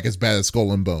pushed back as bad as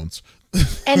Skull and Bones.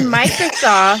 And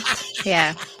Microsoft,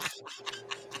 yeah,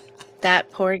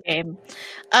 that poor game.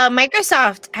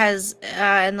 Microsoft has,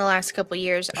 in the last couple of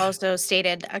years, also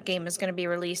stated a game is going to be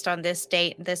released on this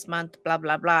date, this month, blah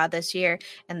blah blah, this year,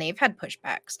 and they've had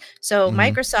pushbacks. So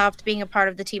Mhm. Microsoft being a part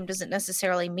of the team doesn't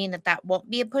necessarily mean that that won't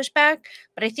be a pushback.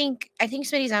 But I think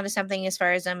Smitty's onto something as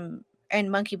far as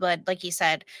and Monkey Blood, like he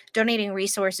said, donating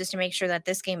resources to make sure that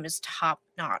this game is top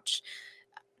notch.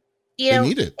 You They know,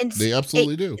 need it. and They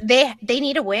absolutely do. they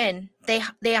need a win. They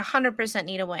 100%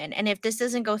 need a win. And if this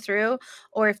doesn't go through,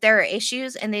 or if there are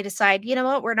issues and they decide, you know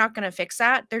what, we're not going to fix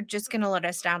that, they're just going to let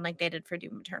us down like they did for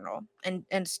Doom Eternal and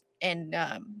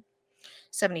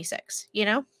 76. You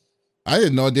know? I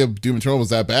had no idea Doom Eternal was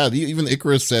that bad. Even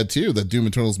Icarus said too that Doom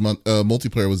Eternal's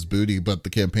multiplayer was booty, but the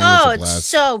campaign was Oh, a it's blast.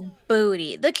 so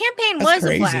booty. The campaign That's was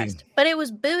crazy. a blast, but it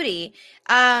was booty.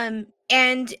 And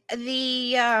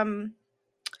the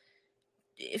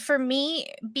for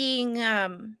me being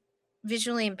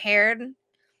visually impaired,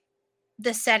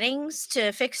 the settings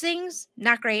to fix things,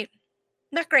 not great.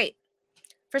 Not great.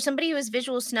 For somebody who was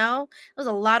visual snow, it was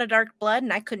a lot of dark blood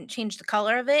and I couldn't change the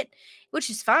color of it,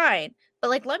 which is fine. But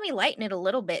like let me lighten it a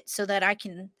little bit so that I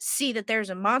can see that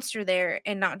there's a monster there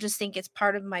and not just think it's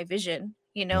part of my vision,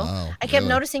 you know? Wow, I kept really?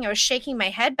 noticing I was shaking my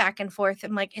head back and forth.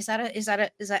 I'm like, is that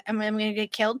am I gonna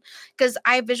get killed? Because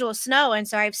I have visual snow and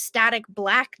so I have static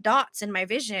black dots in my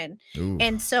vision. Ooh.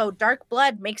 And so dark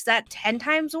blood makes that 10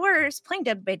 times worse. Playing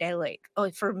Dead by Daylight,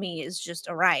 for me is just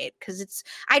a riot because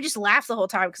I just laugh the whole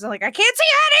time because I'm like, I can't see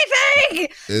anything.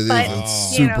 It is But, a you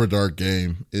know, super dark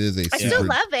game. It is a I super. still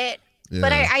love it,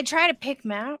 but Yeah. I try to pick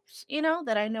maps,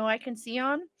 that I know I can see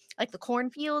on, like the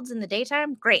cornfields in the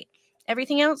daytime. Great.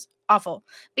 Everything else, awful.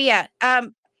 But yeah, I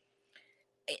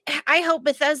hope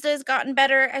Bethesda has gotten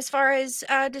better as far as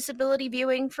disability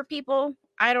viewing for people.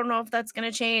 I don't know if that's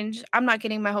going to change. I'm not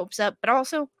getting my hopes up, but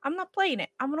also I'm not playing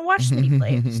it. I'm going to watch Smitty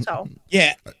play it. So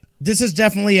Yeah, this is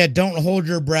definitely a don't hold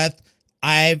your breath.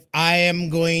 I am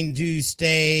going to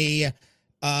stay.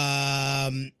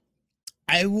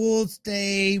 I will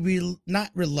stay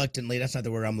not reluctantly. That's not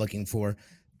the word I'm looking for.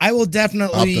 I will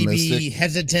definitely be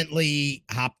hesitantly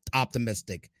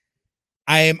optimistic.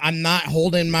 I'm not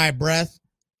holding my breath.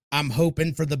 I'm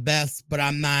hoping for the best, but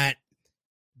I'm not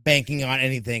banking on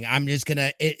anything. I'm just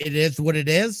gonna. It is what it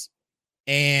is,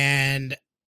 and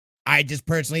I just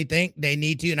personally think they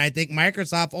need to, and I think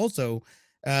Microsoft also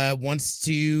wants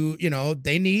to.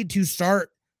 They need to start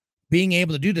being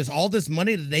able to do this. All this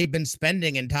money that they've been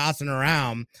spending and tossing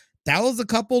around, that was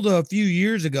a few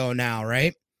years ago now,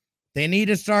 right? They need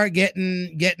to start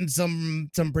getting some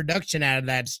production out of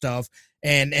that stuff.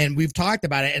 And we've talked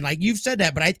about it. And like you've said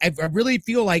that, but I really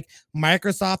feel like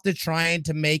Microsoft is trying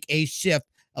to make a shift,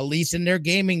 at least in their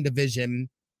gaming division,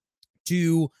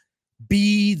 to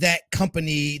be that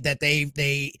company that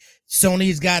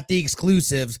Sony's got the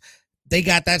exclusives. They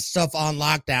got that stuff on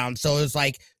lockdown. So it's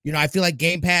like, I feel like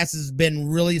Game Pass has been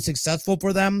really successful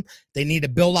for them. They need to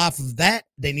build off of that.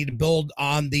 They need to build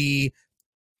on the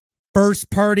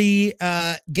first party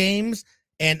games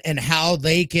and how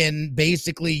they can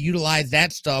basically utilize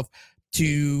that stuff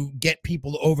to get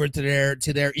people over to their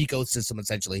ecosystem.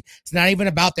 Essentially, it's not even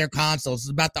about their consoles;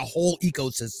 it's about the whole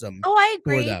ecosystem. Oh, I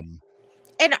agree. For them.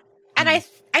 And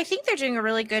I think they're doing a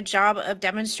really good job of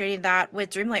demonstrating that with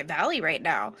Dreamlight Valley right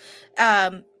now.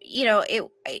 They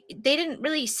didn't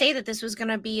really say that this was going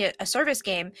to be a service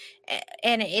game,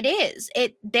 and it is.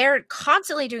 They're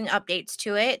constantly doing updates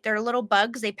to it. There are little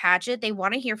bugs, they patch it. They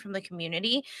want to hear from the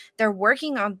community. They're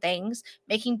working on things,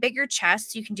 making bigger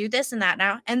chests. You can do this and that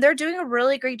now, and they're doing a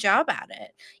really great job at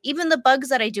it. Even the bugs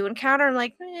that I do encounter, I'm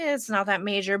like, it's not that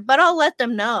major, but I'll let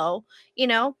them know.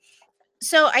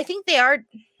 So I think they are.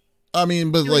 I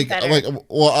mean, but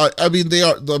I mean, they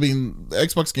are. I mean, the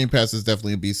Xbox Game Pass is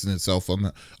definitely a beast in itself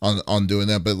on doing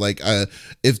that. But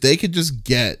if they could just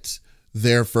get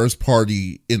their first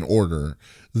party in order,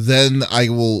 then I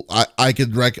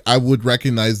would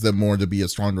recognize them more to be a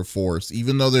stronger force.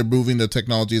 Even though they're moving, the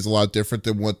technology is a lot different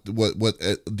than what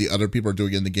the other people are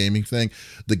doing in the gaming thing,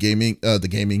 the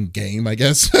gaming game, I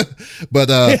guess.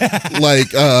 But I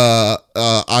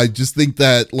just think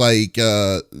that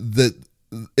that.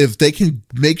 If they can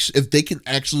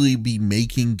actually be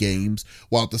making games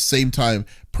while at the same time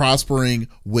prospering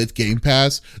with Game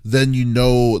Pass, then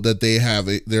that they have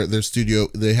their studio,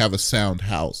 they have a sound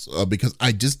house. Because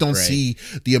I just don't see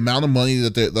the amount of money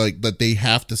that they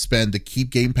have to spend to keep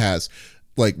Game Pass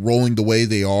like rolling the way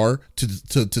they are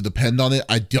to depend on it.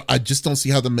 I just don't see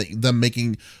how them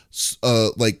making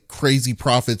like crazy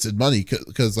profits and money,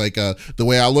 because like the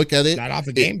way I look at it, not off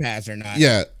of Game Pass or not.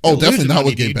 Yeah. Oh, definitely not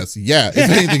with Game Pass. Yeah, if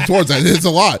anything towards that, it's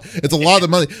a lot of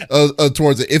money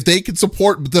towards it. If they can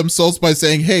support themselves by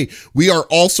saying, hey, we are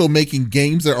also making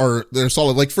games that are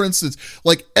solid. Like for instance,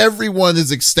 like everyone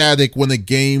is ecstatic when a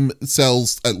game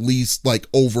sells at least like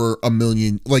over 1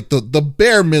 million. Like the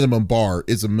bare minimum bar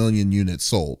is 1 million units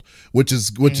sold, which is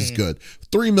good.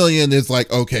 3 million is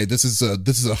like, okay, this is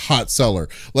a hot seller.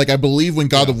 Like I believe when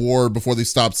God of War, before they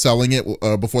stopped selling it,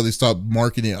 before they stopped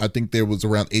marketing it, I think there was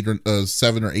around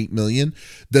 7 or 8 million.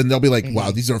 Then they'll be like,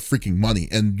 wow, these are freaking money.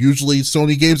 And usually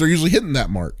Sony games are usually hitting that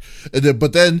mark.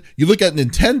 But then you look at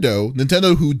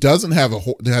Nintendo, who doesn't have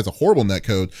has a horrible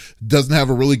netcode, doesn't have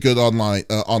a really good online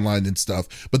and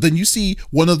stuff. But then you see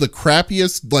one of the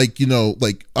crappiest, like, you know,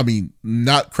 like, I mean,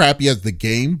 not crappy as the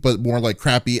game, but more like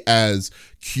crappy as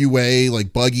QA,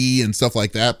 like buggy and stuff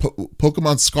like that.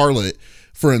 Pokemon Scarlet,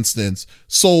 for instance,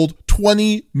 sold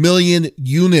 20 million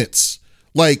units.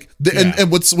 Like, and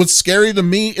what's scary to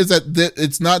me is that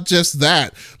it's not just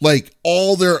that. Like,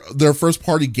 all their first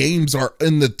party games are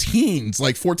in the teens,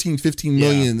 like 14, 15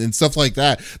 million and stuff like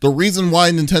that. The reason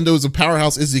why Nintendo is a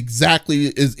powerhouse is exactly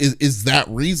is that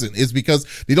reason, is because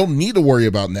they don't need to worry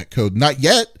about netcode, not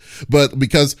yet, but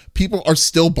because people are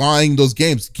still buying those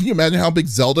games. Can you imagine how big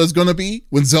Zelda is going to be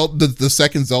when the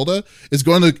second Zelda is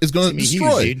going to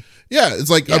destroy? Huge, yeah, it's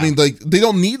like, I mean, like they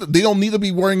don't need to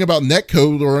be worrying about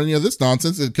netcode or any of this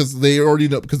nonsense, because they already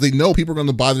know, because they know people are going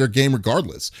to buy their game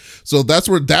regardless. So that's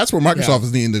where Microsoft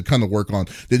is needing to kind of work on.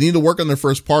 They need to work on their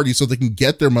first party so they can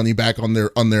get their money back on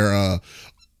their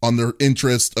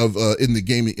interest of in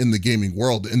the gaming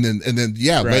world, and then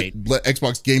let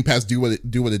Xbox Game Pass do what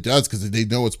it does, because they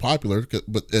know it's popular,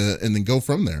 but and then go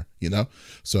from there, you know.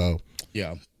 So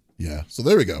yeah, so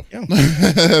there we go. Yeah.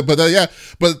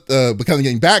 but kind of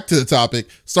getting back to the topic,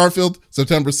 Starfield,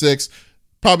 September 6th,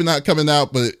 probably not coming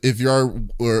out, but if you are,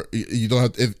 or you don't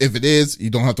have, if it is, you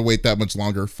don't have to wait that much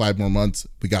longer, 5 more months,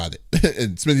 we got it.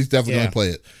 And Smitty's definitely going to play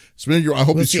it. Smitty, I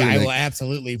hope you stream it. I will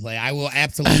absolutely play. I will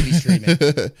absolutely stream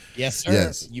it. Yes, sir.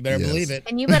 Yes. You better believe it.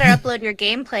 And you better upload your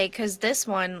gameplay, because this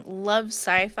one loves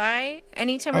sci-fi.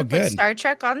 Anytime I put Star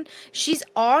Trek on, she's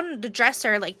on the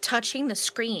dresser, like touching the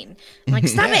screen. I'm like,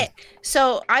 stop it.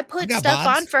 So I put stuff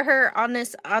on for her on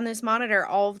this monitor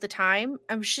all of the time.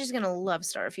 She's gonna love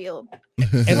Starfield.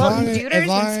 Floating duders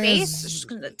in space, she's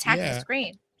gonna attack the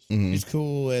screen. He's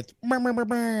cool with.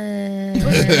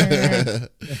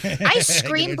 I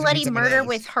scream bloody murder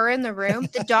with her in the room.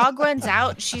 The dog runs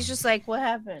out. She's just like, "What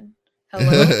happened?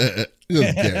 Hello."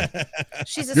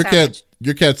 She's a savage.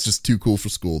 Your cat's just too cool for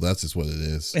school. That's just what it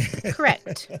is.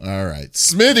 Correct. All right,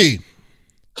 Smitty.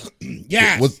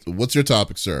 Yeah. What's your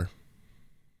topic, sir?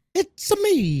 It's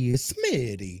me,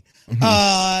 Smitty.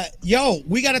 Yo,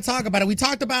 we got to talk about it. We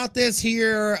talked about this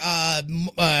here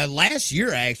last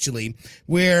year, actually,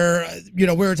 where, you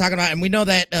know, we were talking about, and we know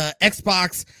that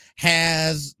Xbox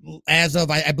has, as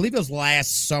of, I believe it was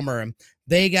last summer,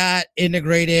 they got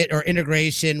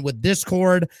integration with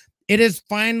Discord. It is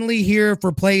finally here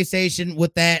for PlayStation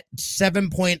with that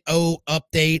 7.0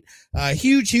 update.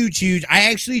 Huge.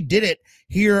 I actually did it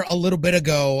here a little bit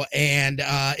ago, and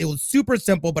it was super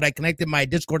simple, but I connected my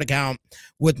Discord account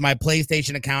with my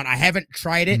PlayStation account. I haven't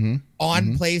tried it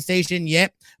on PlayStation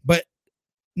yet, but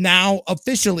now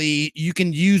officially you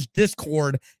can use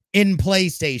Discord in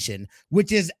PlayStation,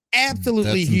 which is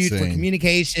absolutely huge for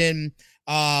communication.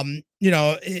 You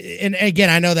know, and again,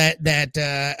 I know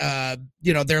that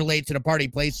you know, they're late to the party,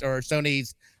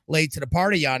 Sony's late to the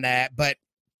party on that, but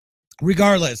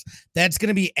regardless, that's going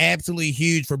to be absolutely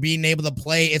huge for being able to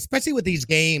play, especially with these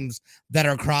games that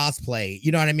are cross-play.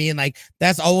 You know what I mean? Like,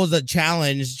 that's always a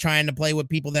challenge, trying to play with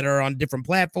people that are on different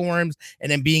platforms,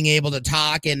 and then being able to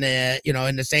talk in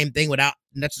the same thing without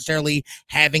necessarily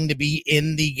having to be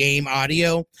in the game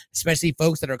audio, especially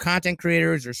folks that are content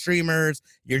creators or streamers.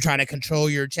 You're trying to control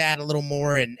your chat a little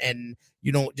more, and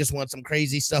you don't just want some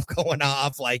crazy stuff going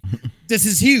off. Like, this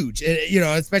is huge, you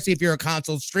know, especially if you're a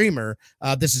console streamer.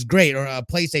 This is great, or a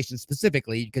PlayStation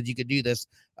specifically, because you could do this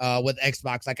with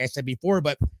Xbox, like I said before.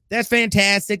 But that's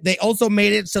fantastic. They also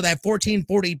made it so that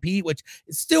 1440p, which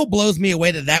still blows me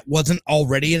away that wasn't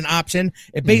already an option.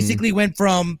 It basically went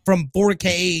from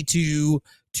 4K to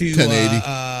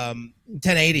 1080.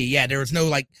 1080. Yeah, there was no,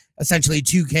 like, essentially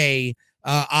 2K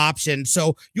option.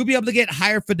 So you'll be able to get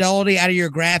higher fidelity out of your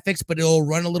graphics, but it'll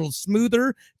run a little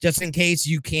smoother just in case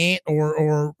you can't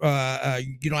or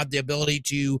you don't have the ability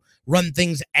to run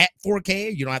things at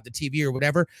 4K. You don't have the TV or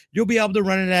whatever. You'll be able to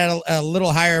run it at a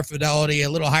little higher fidelity, a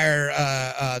little higher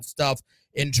stuff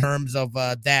in terms of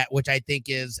that, which I think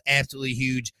is absolutely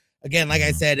huge. Again, like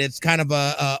I said, it's kind of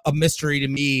a mystery to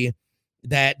me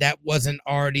that wasn't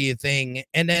already a thing.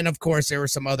 And then, of course, there were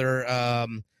some other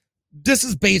this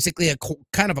is basically a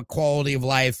kind of a quality of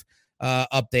life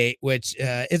update, which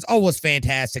is always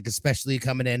fantastic, especially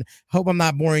coming in. Hope I'm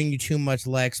not boring you too much,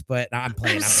 Lex, but I'm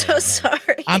playing. I'm so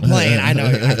sorry. I'm playing. I know.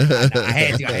 I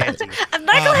had to. I'm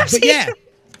not going to. But yeah.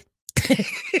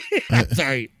 I'm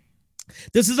sorry.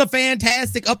 This is a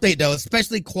fantastic update, though,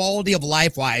 especially quality of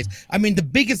life wise. I mean, the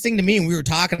biggest thing to me, and we were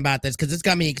talking about this because this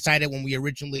got me excited when we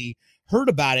originally heard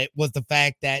about it, was the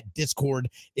fact that Discord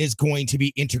is going to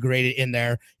be integrated in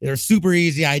there. They're super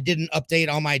easy. I did an update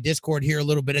on my Discord here a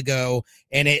little bit ago,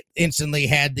 and it instantly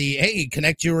had the, hey,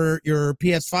 connect your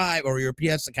PS5 or your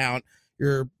PS account,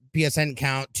 your PSN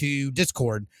account to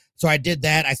Discord. So I did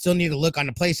that. I still need to look on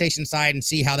the PlayStation side and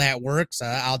see how that works.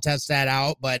 I'll test that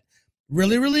out, but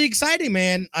really, really exciting,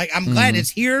 man. I'm glad it's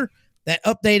here. That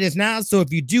update is now. So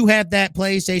if you do have that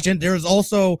PlayStation, there's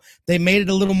also, they made it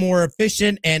a little more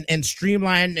efficient and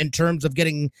streamlined in terms of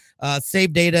getting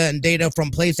save data and data from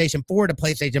PlayStation 4 to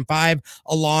PlayStation 5,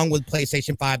 along with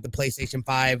PlayStation 5 to PlayStation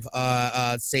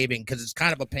 5 saving, because it's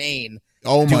kind of a pain.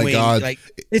 Oh my God. Like,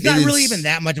 it's not really even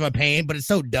that much of a pain, but it's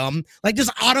so dumb. Like,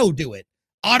 just auto do it.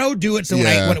 So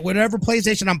whatever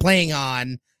PlayStation I'm playing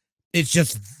on, it's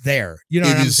just there. You know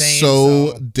what I'm saying? It is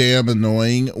so damn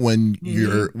annoying when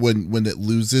you're when it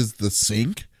loses the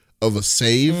sync of a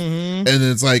save, and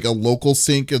it's like a local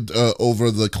sync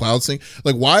over the cloud sync.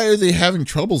 Like, why are they having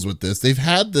troubles with this? They've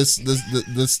had this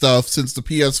stuff since the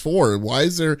PS4. Why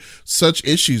is there such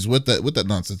issues with that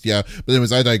nonsense? Yeah, but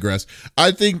anyways, I digress.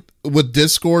 I think with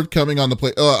Discord coming on the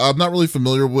play, I'm not really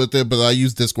familiar with it, but I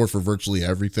use Discord for virtually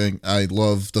everything. I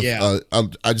love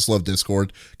I just love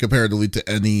Discord comparatively to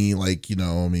any, like, you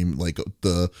know, I mean, like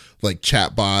the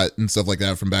chat bot and stuff like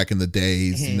that from back in the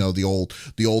days. You know, the old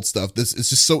stuff. This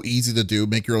is just so easy to do.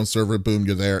 Make your own server, boom,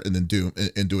 you're there, and then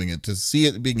doing it. To see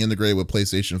it being integrated with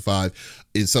PlayStation 5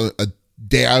 is a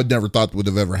day I never thought would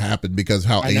have ever happened, because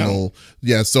how anal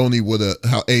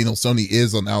Sony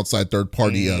is on outside third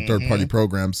party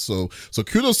programs. So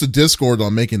kudos to Discord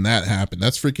on making that happen.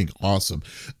 That's freaking awesome.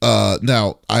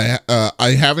 Now I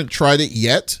haven't tried it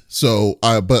yet, so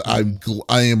but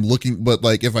I am looking, but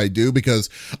like if I do, because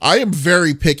I am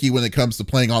very picky when it comes to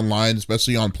playing online,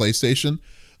 especially on PlayStation.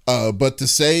 But to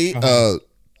say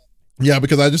yeah,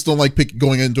 because I just don't like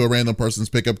going into a random person's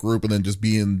pickup group and then just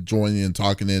joining and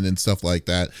talking in and stuff like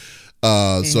that.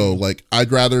 So like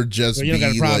I'd rather just you don't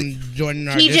got a problem joining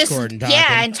our Discord and talking.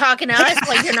 Yeah, and talking to us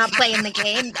like you're not playing the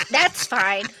game. That's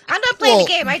fine. I'm not playing the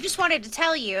game. I just wanted to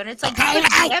tell you, and it's like, you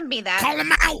DM me that. Call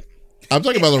him out. I'm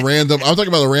talking about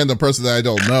a random person that I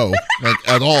don't know, like,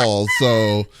 at all.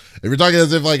 So if you're talking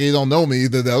as if like you don't know me,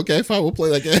 then okay, fine, we'll play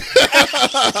that game.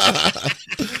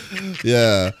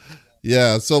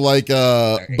 Yeah. So like,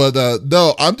 but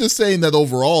no, I'm just saying that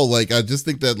overall, like, I just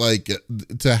think that like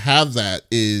to have that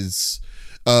is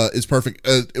perfect.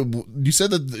 You said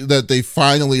that they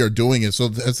finally are doing it. So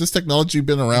has this technology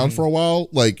been around for a while?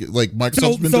 Like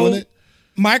Microsoft's been doing it?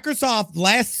 Microsoft,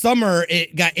 last summer,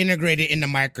 it got integrated into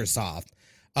Microsoft.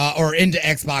 Or into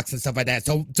Xbox and stuff like that.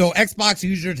 So Xbox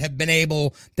users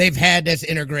they've had this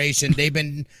integration. They've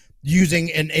been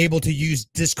using and able to use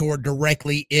Discord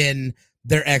directly in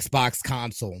their Xbox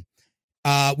console.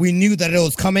 We knew that it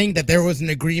was coming, that there was an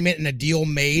agreement and a deal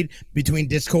made between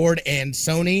Discord and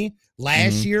Sony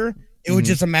last year. It was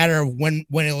just a matter of when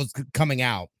it was coming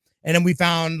out. And then we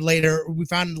found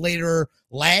later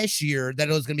last year that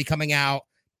it was going to be coming out,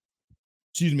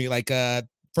 like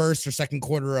first or second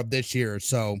quarter of this year.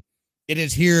 So it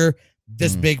is here.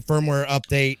 This big firmware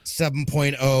update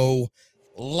 7.0,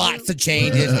 lots of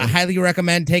changes. I highly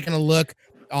recommend taking a look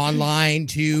online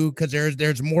too, because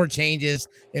there's more changes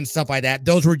and stuff like that.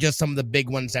 Those were just some of the big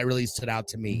ones that really stood out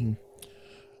to me.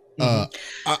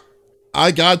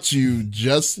 I got you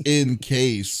just in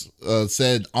case.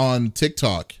 Said on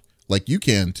TikTok, like you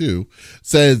can too,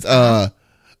 says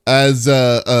as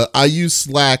I use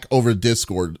Slack over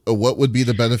Discord, what would be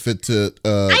the benefit to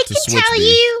I to can switch tell me?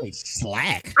 you.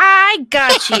 Slack. I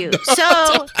got you.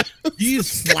 So You use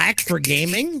Slack for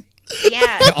gaming?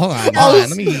 yeah, Hold on.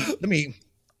 Let me.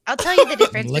 I'll tell you the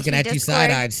difference. I'm looking between at you Discord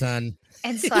side-eyed, son.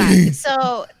 and Slack.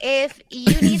 So if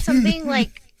you need something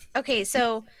like, okay,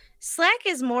 so Slack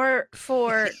is more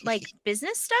for like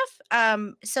business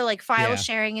stuff. So like file Yeah.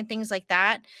 sharing and things like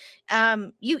that.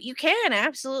 You can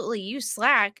absolutely use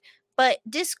Slack, but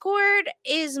Discord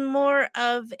is more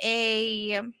of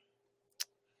a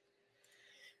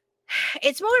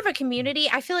it's more of a community.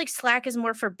 I feel like Slack is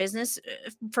more for business,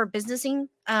 for businessing,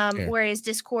 Sure. whereas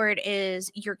Discord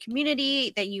is your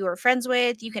community that you are friends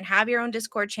with. You can have your own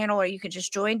Discord channel, or you can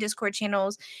just join Discord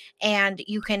channels, and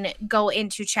you can go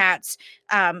into chats.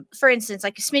 For instance,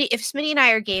 like if Smitty and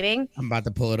I are gaming I'm about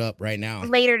to pull it up right now.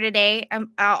 later today,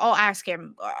 I'll ask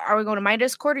him, "Are we going to my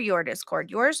Discord or your Discord?"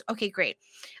 Yours? Okay, great.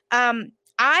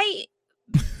 I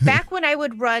back when I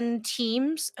would run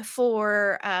teams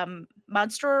for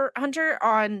Monster Hunter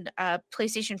on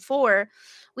PlayStation 4,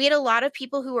 we had a lot of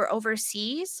people who were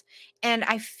overseas, and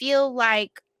I feel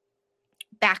like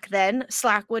back then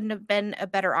Slack wouldn't have been a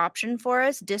better option for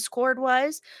us. Discord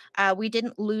was. We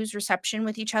didn't lose reception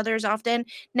with each other as often.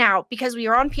 Now, because we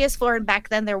were on PS4 and back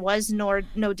then there was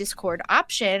no Discord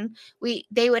option,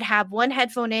 they would have one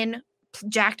headphone in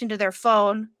jacked into their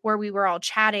phone where we were all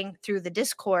chatting through the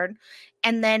Discord,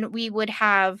 and then we would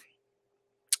have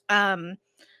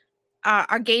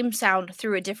our game sound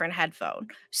through a different headphone.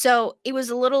 So it was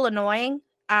a little annoying,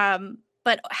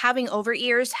 but having over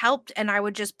ears helped, and I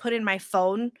would just put in my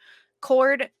phone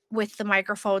cord with the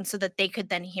microphone so that they could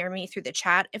then hear me through the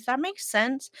chat, if that makes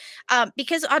sense.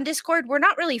 Because on Discord, we're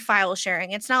not really file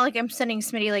sharing. It's not like I'm sending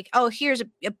Smitty like, oh, here's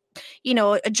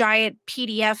a giant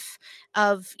PDF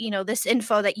of, this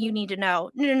info that you need to know.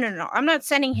 No. I'm not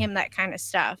sending him that kind of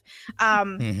stuff.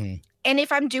 And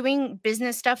if I'm doing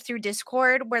business stuff through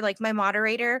Discord, where like my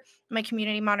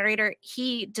community moderator,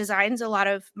 he designs a lot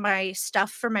of my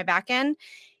stuff for my backend,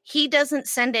 he doesn't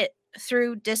send it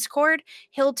through Discord.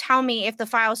 He'll tell me if the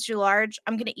file's too large,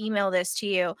 I'm going to email this to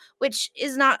you, which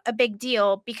is not a big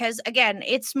deal because, again,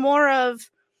 it's more of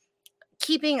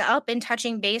keeping up and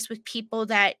touching base with people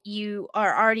that you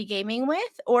are already gaming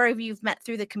with, or if you've met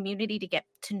through the community to get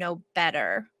to know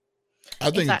better.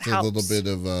 I think it's a little bit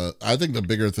of I think the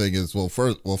bigger thing is,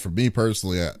 for me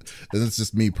personally, and it's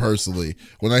just me personally,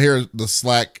 when I hear the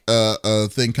Slack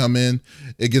thing come in,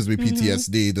 it gives me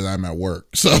PTSD that I'm at work.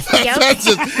 So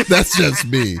that's just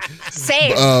me.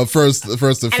 Same. First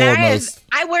and foremost.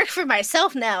 I work for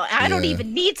myself now. I don't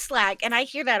even need Slack, and I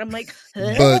hear that I'm like,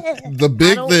 but the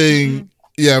big thing.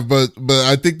 Yeah, but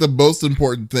I think the most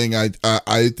important thing I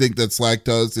think that Slack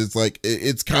does is like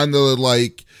it's kind of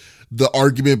like the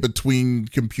argument between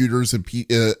computers and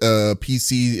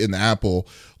PC and Apple.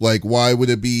 Like, why would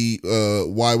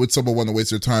someone want to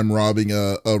waste their time robbing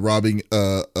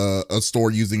a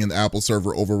store using an Apple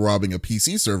server over robbing a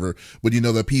PC server? When you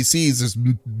know that PCs, there's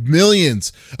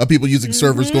millions of people using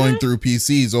servers going through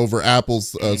PCs over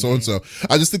Apple's so-and-so.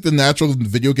 I just think the natural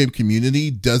video game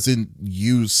community doesn't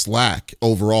use Slack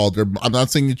overall. I'm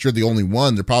not saying that you're the only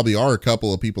one. There probably are a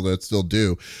couple of people that still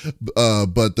do.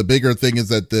 But the bigger thing is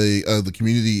that the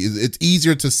community, it's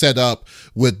easier to set up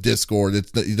with Discord.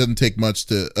 It doesn't take much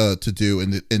to do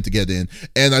and to get in.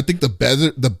 And I think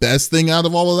the best thing out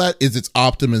of all of that is its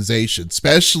optimization,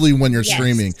 especially when you're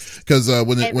streaming, because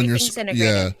when you're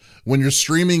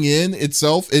streaming in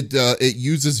itself, it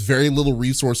uses very little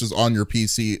resources on your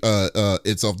PC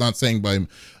itself. Not saying by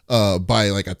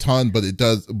like a ton, but it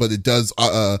does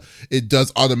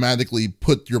automatically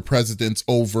put your precedence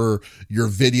over your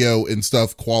video and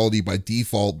stuff quality by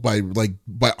default by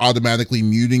automatically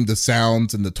muting the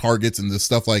sounds and the targets and the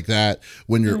stuff like that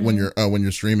when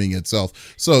you're streaming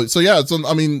itself. So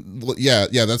I mean,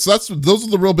 that's those are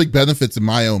the real big benefits in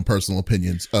my own personal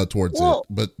opinions towards it.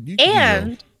 But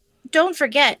don't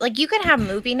forget, like, you can have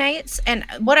movie nights, and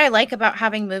what I like about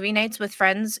having movie nights with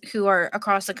friends who are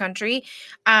across the country,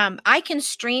 I can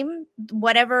stream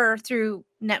whatever through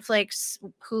Netflix,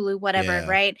 Hulu, whatever,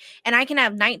 right? And I can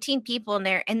have 19 people in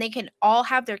there, and they can all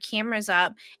have their cameras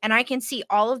up, and I can see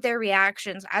all of their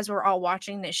reactions as we're all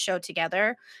watching this show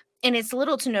together. And it's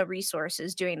little to no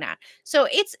resources doing that. So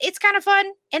it's kind of fun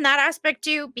in that aspect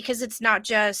too, because it's not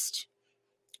just,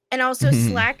 and also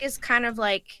Slack is kind of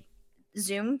like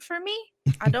Zoom for me.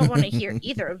 I don't want to hear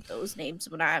either of those names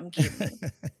when I'm gaming.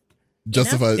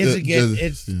 Justified.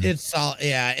 It's solid.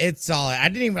 Yeah, it's solid. I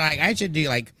didn't even I should do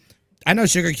I know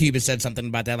Sugar Cube has said something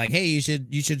about that. Like, hey, you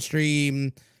should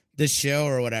stream this show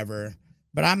or whatever.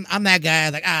 But I'm that guy.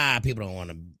 Like, people don't want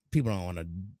to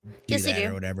do that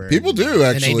or whatever. People do,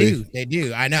 actually. And they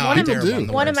do. I know.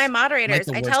 One of my moderators,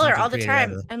 I tell her all the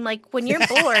time, I'm like, when you're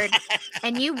bored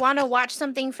and you want to watch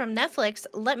something from Netflix,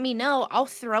 let me know. I'll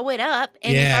throw it up.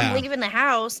 And if I'm leaving the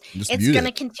house, it's going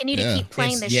to continue to keep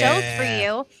playing the show for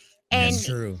you. And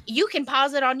you can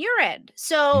pause it on your end.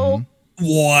 So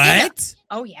What?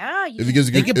 Oh yeah, If he gives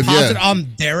you, They can pause it on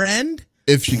their end.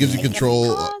 If she gives you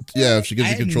control, if she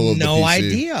gives you control of the PC. No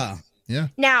idea. Yeah.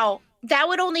 Now that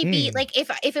would only be like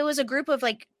if it was a group of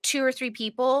like 2 or 3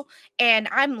 people and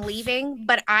I'm leaving,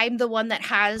 but I'm the one that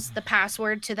has the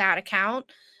password to that account.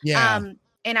 Yeah.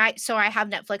 And I have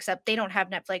Netflix up. They don't have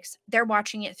Netflix. They're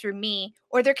watching it through me,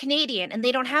 or they're Canadian and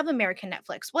they don't have American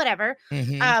Netflix. Whatever.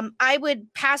 I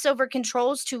would pass over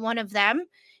controls to one of them,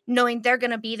 knowing they're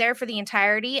going to be there for the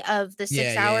entirety of the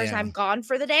 6 hours I'm gone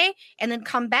for the day, and then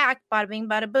come back, bada bing,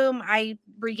 bada boom. I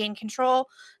regain control.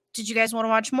 Did you guys want to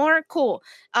watch more? Cool.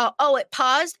 Oh, it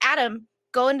paused. Adam,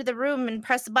 go into the room and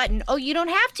press the button. Oh, you don't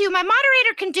have to. My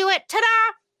moderator can do it.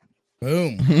 Ta-da!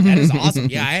 Boom. That is awesome.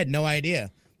 Yeah, I had no idea.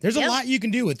 There's a lot you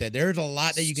can do with it. There's a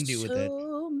lot that you can do with it.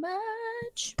 So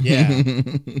much. Yeah.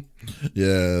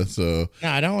 Yeah. So. No,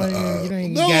 I don't. You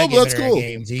don't no, gotta that's get cool.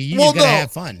 Games. You just gotta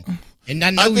have fun. And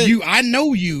I know you. I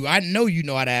know you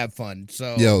know how to have fun.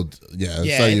 So. Yeah.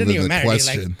 It's not even a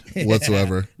question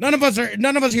whatsoever. None of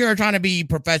us here are trying to be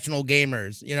professional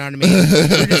gamers. You know what I mean?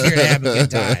 We're just here to have a good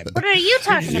time. What are you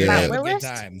talking about, Willis?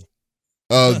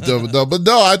 But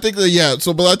no, I think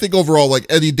that, but I think overall, like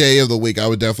any day of the week, I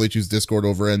would definitely choose Discord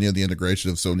over any of the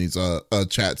integration of Sony's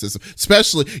chat system.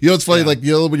 Especially, it's funny, like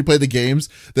when you play the games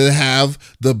that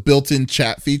have the built-in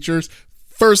chat features.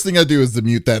 First thing I do is to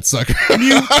mute that sucker.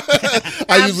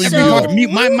 I usually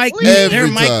mute my mic, mute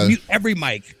every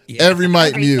mic, every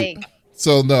mic mute.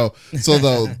 So no,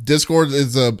 Discord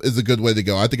is a good way to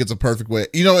go. I think it's a perfect way,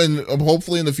 and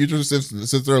hopefully in the future, since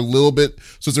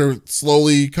they're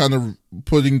slowly kind of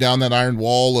putting down that iron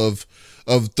wall of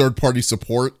third party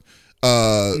support.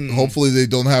 Hopefully they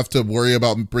don't have to worry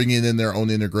about bringing in their own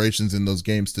integrations in those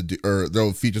games to do, or their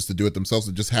own features to do it themselves,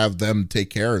 and just have them take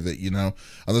care of it,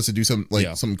 unless they do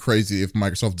something crazy. If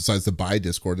Microsoft decides to buy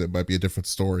Discord, it might be a different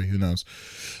story, who knows.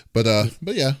 But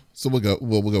yeah, so we'll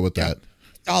go with that.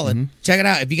 Solid. Check it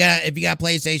out. If you got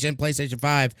PlayStation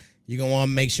 5, you're gonna want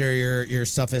to make sure your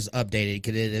stuff is updated,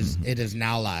 because it is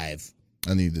now live.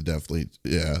 I need to definitely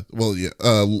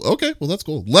okay, well that's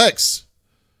cool. Lex.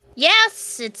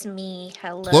 Yes, it's me.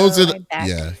 Hello.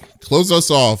 Close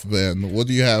us off, man. What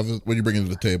do you have? What are you bringing to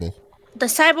the table? The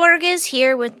Cyborg is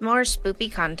here with more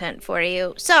spoopy content for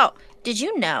you. So, did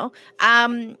you know,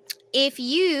 if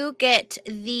you get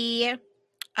the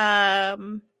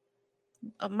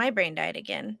my brain died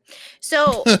again.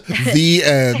 So the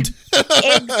end.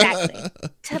 Exactly.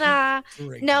 Ta-da!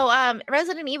 No,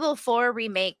 Resident Evil 4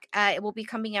 remake. It will be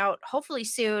coming out hopefully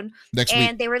soon. Next week.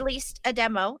 And they released a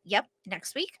demo. Yep,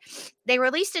 next week. They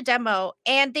released a demo,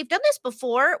 and they've done this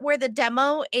before, where the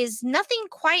demo is nothing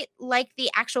quite like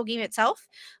the actual game itself,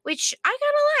 which I kind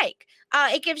of like.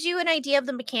 It gives you an idea of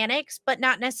the mechanics, but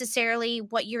not necessarily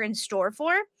what you're in store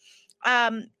for.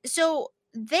 So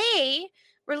they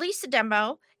release the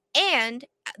demo, and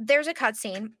there's a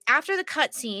cutscene. After the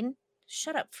cutscene,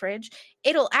 shut up, Fridge.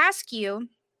 It'll ask you,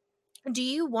 do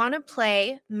you want to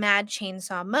play Mad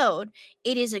Chainsaw mode?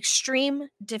 It is extreme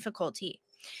difficulty.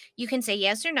 You can say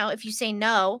yes or no. If you say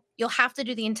no, you'll have to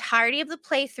do the entirety of the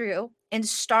playthrough and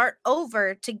start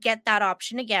over to get that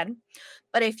option again.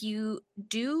 But if you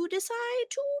do decide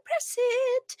to press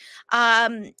it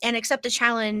and accept the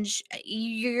challenge,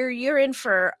 you're in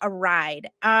for a ride.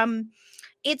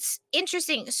 It's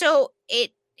interesting. So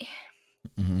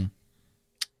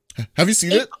have you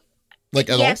seen it?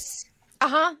 Like at all? Yes.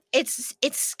 It's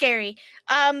scary.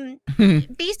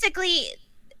 Basically,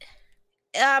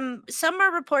 some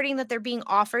are reporting that they're being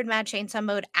offered Mad Chainsaw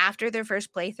mode after their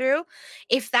first playthrough.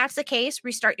 If that's the case,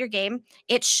 restart your game.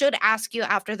 It should ask you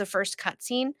after the first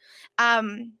cutscene.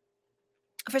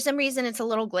 For some reason, it's a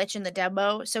little glitch in the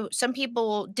demo. So some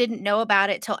people didn't know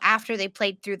about it till after they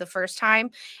played through the first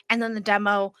time. And then the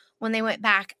demo, when they went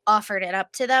back, offered it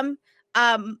up to them.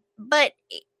 But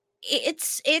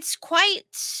it's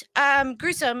quite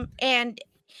gruesome. And,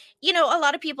 a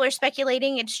lot of people are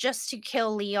speculating it's just to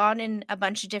kill Leon in a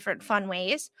bunch of different fun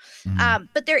ways.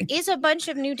 But there is a bunch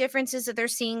of new differences that they're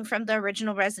seeing from the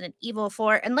original Resident Evil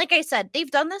 4. And like I said,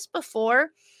 they've done this before,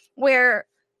 where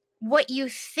what you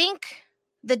think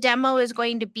the demo is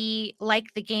going to be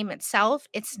like the game itself,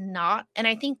 it's not. And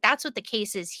I think that's what the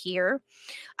case is here.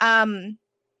 I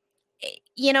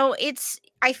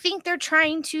think they're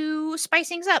trying to spice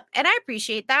things up, and I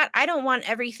appreciate that. I don't want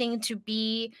everything to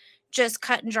be just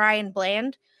cut and dry and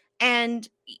bland. And,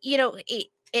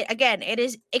 it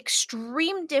is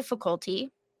extreme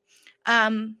difficulty.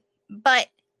 But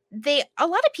a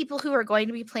lot of people who are going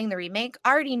to be playing the remake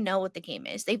already know what the game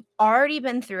is. They've already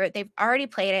been through it. They've already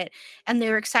played it, and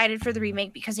they're excited for the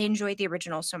remake because they enjoyed the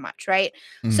original so much, right?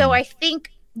 So I think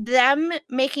them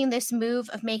making this move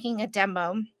of making a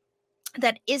demo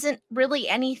that isn't really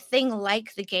anything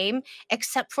like the game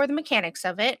except for the mechanics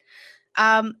of it,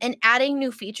 and adding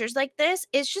new features like this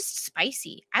is just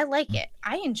spicy. I like it.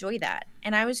 I enjoy that.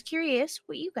 And I was curious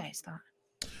what you guys thought.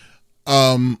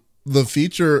 The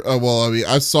feature, well, I mean,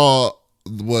 I saw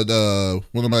what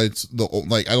one of my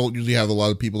I don't usually have a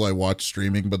lot of people I watch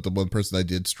streaming, but the one person I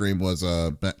did stream was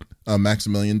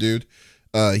Maximilian dude.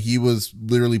 He was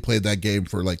literally played that game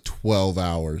for like 12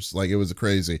 hours. Like, it was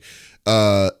crazy.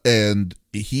 And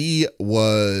he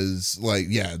was like,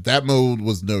 yeah, that mode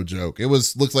was no joke.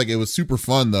 Looks like it was super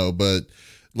fun though, but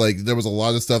like there was a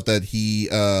lot of stuff that he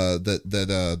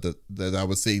that I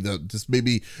was seeing that just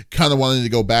maybe kind of wanted to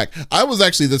go back. I was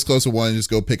actually this close to wanting to just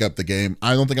go pick up the game.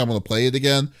 I don't think I'm going to play it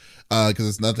again because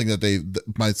it's nothing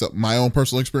that my own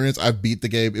personal experience. I've beat the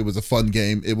game. It was a fun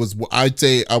game. It was, I'd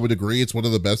say, I would agree, it's one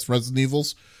of the best Resident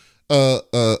Evils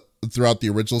throughout the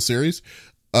original series.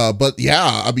 But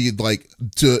yeah, I mean, like,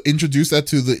 to introduce that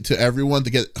to everyone to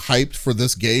get hyped for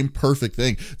this game, perfect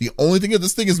thing. The only thing that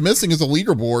this thing is missing is a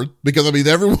leaderboard, because I mean,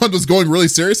 everyone was going really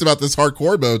serious about this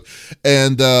hardcore mode,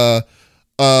 and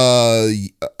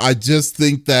I just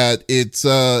think that it's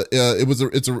a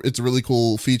really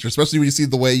cool feature, especially when you see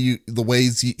the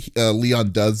ways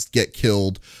Leon does get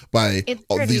killed by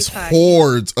these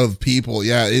hordes of people.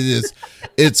 Yeah, it is.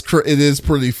 It is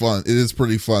pretty fun. It is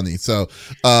pretty funny. So,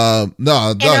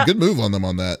 no, good move on them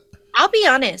on that. I'll be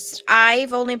honest.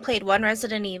 I've only played one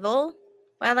Resident Evil.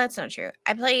 Well, that's not true.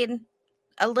 I played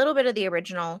a little bit of the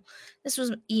original. This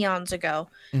was eons ago.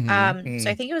 So I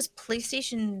think it was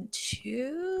PlayStation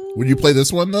 2. Would you play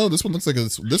this one though? This one looks like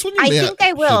this one. I think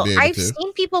I will. I've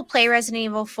seen people play Resident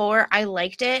Evil 4. I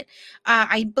liked it.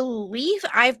 I believe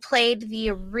I've played the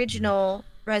original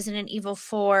Resident Evil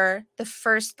 4, the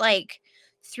first like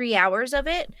 3 hours of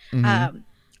it.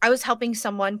 I was helping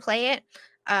someone play it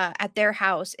at their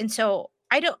house, and so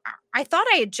I thought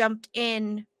I had jumped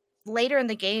in later in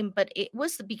the game, but it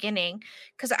was the beginning,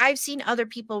 because I've seen other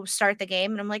people start the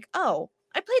game and I'm like, oh,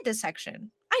 I played this section,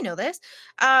 I know this.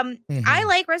 I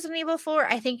like Resident Evil 4.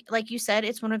 I think, like you said,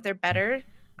 it's one of their better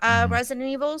Resident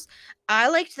Evils. I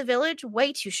liked the village,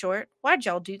 way too short. Why'd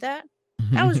y'all do that?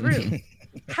 That was rude.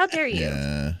 How dare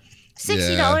you?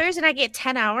 $60 and I get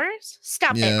 10 hours.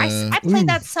 Stop it. I played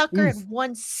that sucker in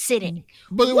one sitting.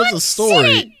 But it was a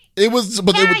story. Sitting. It was,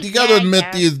 but you got to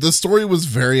admit, the story was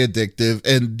very addictive.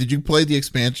 And did you play the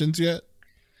expansions yet?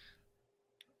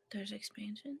 There's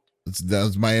expansions? That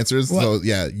was my answer. So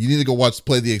yeah, you need to go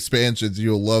play the expansions.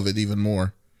 You'll love it even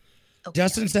more. Okay.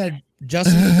 Justin said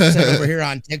over here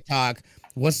on TikTok,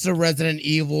 what's the Resident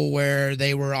Evil where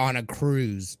they were on a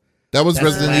cruise? That was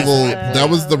Resident Evil. That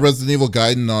was the Resident Evil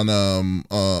Gaiden on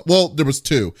well, there was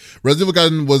two. Resident Evil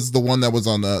Gaiden was the one that was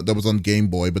on Game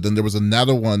Boy, but then there was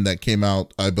another one that came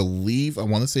out, I believe, I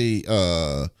want to say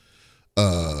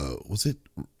was it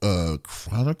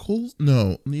Chronicles?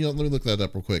 No, let me look that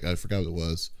up real quick. I forgot what it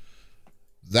was.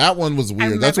 That one was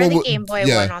weird. That's one the Game Boy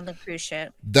one on the cruise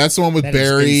ship. That's the one with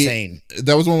Barry.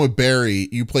 That was the one with Barry.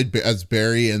 You played as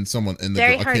Barry and someone in the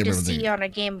very hard to see on a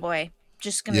Game Boy.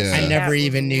 Just gonna I never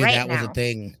even knew that was a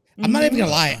thing. I'm not even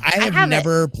gonna lie. I have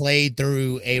never played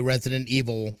through a Resident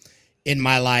Evil in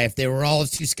my life. They were all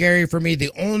too scary for me.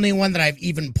 The only one that I've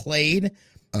even played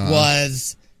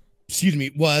was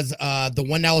the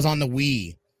one that was on the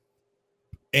Wii.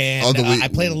 And I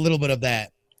played a little bit of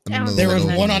that. There was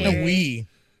one on the Wii.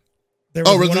 There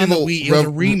was one on the Wii. It was a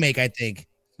remake, I think.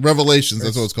 Revelations,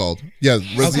 that's what it's called. Yeah,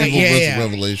 Resident Evil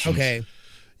Revelations. Okay.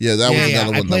 Yeah, that was another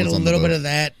one. I played a little bit of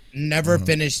that. Never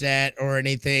finished that or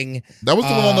anything. That was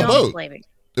the one on the boat.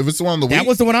 If it's the one on the Wii. That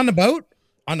was the one on the boat?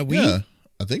 On the Wii? Yeah,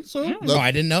 I think so. No,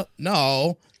 I didn't know.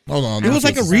 No. Hold on. It was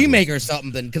like a remake or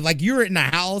something. Because like you were in a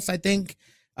house, I think.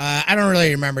 I don't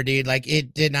really remember, dude. Like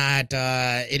it did not,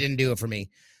 it didn't do it for me.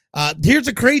 Here's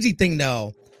a crazy thing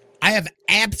though. I have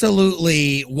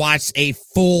absolutely watched a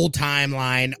full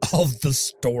timeline of the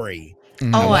story.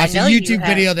 I watched a YouTube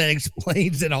video that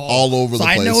explains it all over the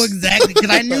place. I know exactly, because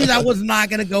I knew I was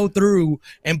not going to go through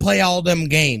and play all them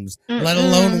games, let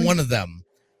alone one of them.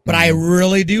 But I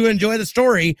really do enjoy the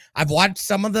story. I've watched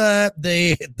some of the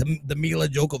Mila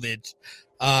Djokovic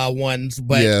ones,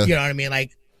 but you know what I mean.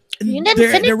 Like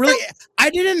they're really.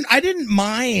 I didn't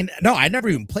mind. No, I never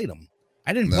even played them.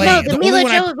 I didn't play. No, the Mila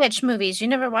Jovovich movies. You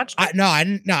never watched them?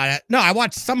 I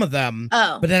watched some of them.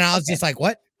 But then I was just like,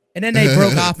 what? And then they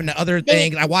broke off into other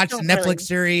things. I watched the Netflix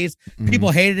series.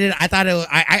 People hated it. I thought it was,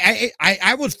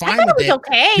 I was fine with it.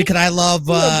 Okay. Because I love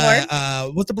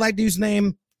what's the black dude's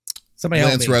name? Somebody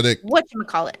Lance Reddick.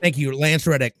 Whatchamacallit. Thank you, Lance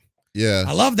Reddick. Yeah.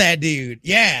 I love that dude.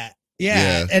 Yeah.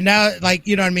 And now, like,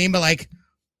 you know what I mean? But like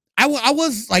I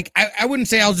was like, I wouldn't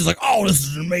say I was just like, oh, this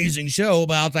is an amazing show,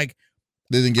 but I was like,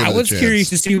 they didn't give I it was a chance. curious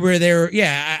to see where they were.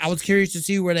 Yeah, I was curious to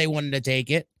see where they wanted to take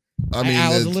it. I mean, I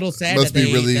was a little sad must that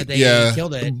be really, that they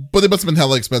killed it. But it must have been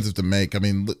hella expensive to make. I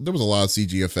mean, there was a lot of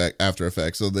CG After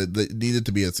Effects, so they needed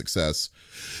to be a success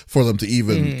for them to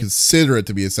even consider it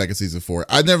to be a second season for it.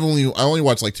 I only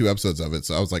watched like 2 episodes of it,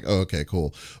 so I was like, oh, okay,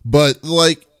 cool. But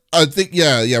like, I think,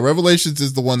 yeah, Revelations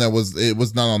is the one that was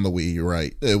not on the Wii. You're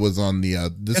right. It was on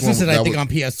the this one. I think on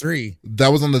PS3.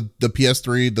 That was on the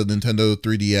PS3, the Nintendo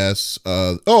 3DS.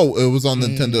 It was on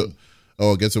Nintendo.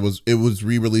 Oh, I guess it was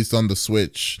re-released on the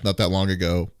Switch not that long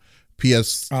ago.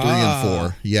 PS3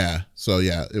 and 4. Yeah. So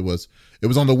yeah, it was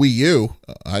on the Wii U.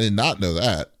 I did not know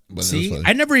that. But see,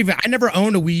 I never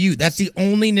owned a Wii U. That's the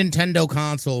only Nintendo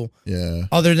console. Yeah.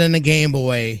 Other than a Game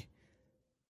Boy,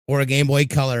 or a Game Boy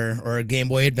Color, or a Game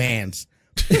Boy Advance.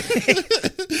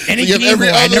 Any you have every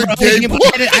other Game Boy.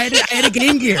 I had a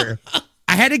Game Gear.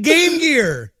 I had a Game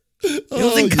Gear. It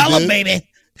was in color, baby.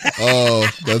 Oh,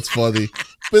 that's funny.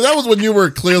 But that was when you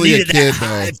were clearly a kid, though.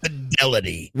 High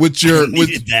fidelity. With your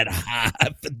that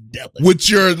high fidelity. With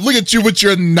your look at you with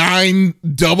your 9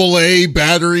 AA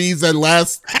batteries that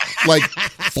last like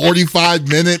 45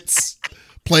 minutes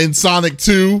playing Sonic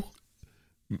 2.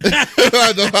 With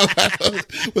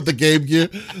the Game Gear.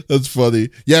 That's funny.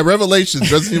 Yeah,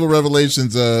 Resident Evil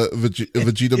Revelations,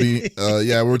 Vegeta.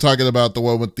 Yeah, we were talking about the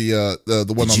one with the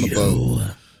one on the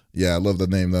boat. Yeah, I love the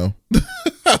name though.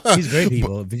 He's great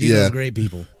people. Vegeta's great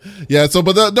people. Yeah. So,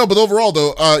 but overall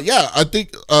though, I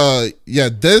think,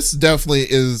 this definitely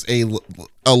is a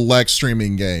Lex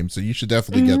streaming game. So you should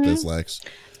definitely get this, Lex.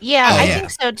 Yeah, I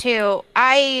think so too.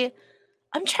 I'm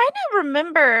trying to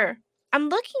remember. I'm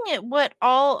looking at what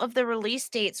all of the release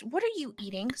dates. What are you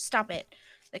eating? Stop it.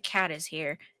 The cat is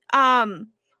here. I'm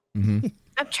trying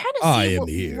to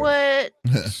see what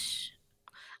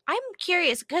I'm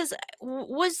curious because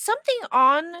was something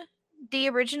on the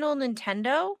original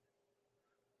Nintendo?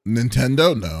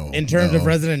 No. In terms of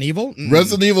Resident Evil?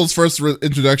 Resident Evil's first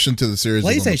introduction to the series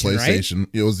was on the PlayStation. Right?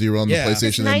 It was on the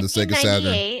PlayStation and the Sega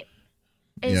Saturn.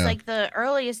 Is like the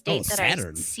earliest date that I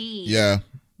see. Yeah.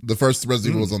 The first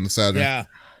Resident Evil was on the Saturn. Yeah.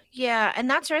 Yeah, and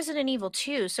that's Resident Evil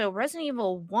 2. So Resident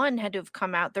Evil 1 had to have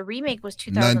come out. The remake was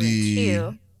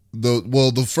 2002.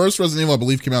 The first Resident Evil, I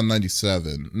believe, came out in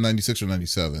 96 or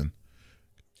 97.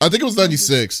 I think it was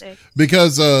 96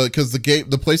 because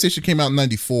the PlayStation came out in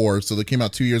 94, so they came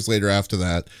out 2 years later after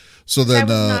that. So then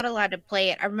I was not allowed to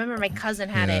play it. I remember my cousin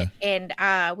had it, and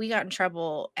we got in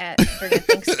trouble for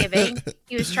Thanksgiving.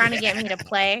 He was trying to get me to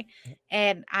play,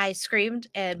 and I screamed,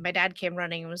 and my dad came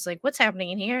running and was like, "What's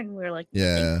happening in here?" And we were like,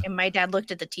 "Yeah." And my dad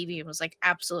looked at the TV and was like,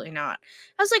 "Absolutely not."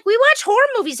 I was like, "We watch horror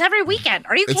movies every weekend.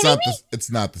 Are you kidding me?"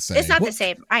 It's not the same. It's not the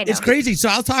same. I know. It's crazy. So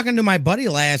I was talking to my buddy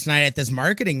last night at this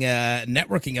marketing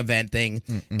networking event thing,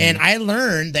 and I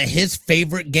learned that his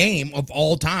favorite game of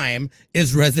all time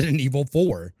is Resident Evil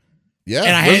 4. Yeah,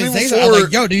 and I had to say that. I was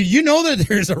like, "Yo, dude, you know that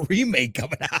there's a remake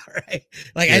coming out, right?"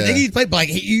 Like, I think he's played, but like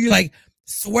he like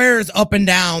swears up and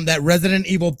down that Resident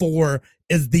Evil 4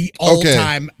 is the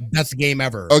all-time best game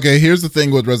ever. Okay, here's the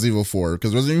thing with Resident Evil 4,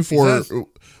 because Resident Evil 4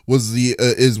 was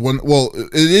is one. Well,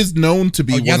 it is known to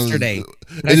be one yesterday. Of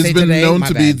the, it has been known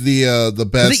to be the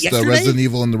best Resident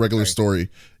Evil in the regular story.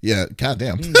 Yeah,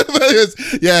 goddamn.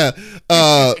 Yeah.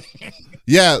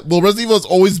 Yeah, well, Resident Evil has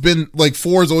always been, like,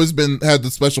 4 has always had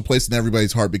the special place in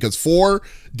everybody's heart, because 4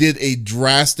 did a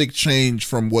drastic change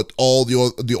from what all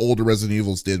the older Resident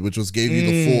Evils did, which was gave you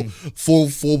the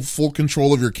full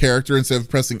control of your character instead of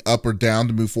pressing up or down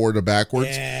to move forward or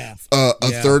backwards. Yeah.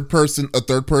 A third person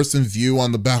view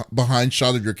on the behind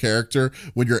shot of your character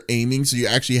when you're aiming, so you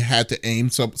actually had to aim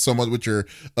somewhat with your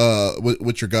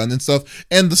gun and stuff.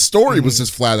 And the story was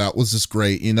just flat out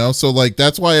great, you know. So like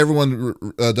that's why everyone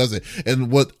does it. And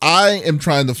what I am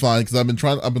trying to find, because I've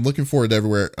been looking for it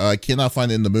everywhere, I cannot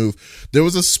find it in the move. There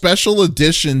was a special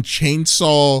edition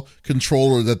chainsaw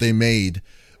controller that they made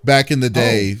back in the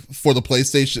day for the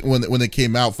PlayStation when it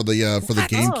came out for the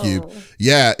GameCube.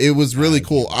 Yeah, it was really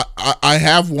cool. I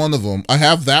have one of them. I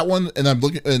have that one, and I'm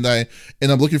looking for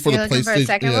the PlayStation. For a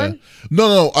second one?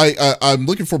 No, I'm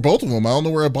looking for both of them. I don't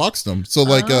know where I boxed them. So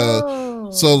like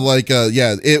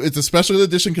it's a special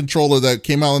edition controller that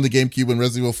came out on the GameCube when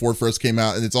Resident Evil 4 first came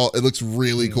out, and it looks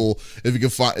really cool. If you can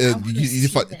find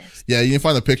you can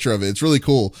find a picture of it. It's really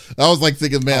cool. I was like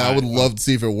thinking, man, I would love to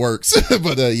see if it works.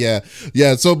 But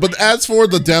So, but as for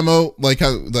the demo,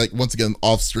 once again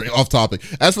off topic.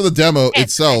 As for the demo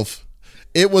itself,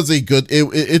 it was a good. It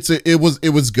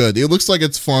was good. It looks like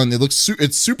it's fun.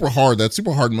 It's super hard. That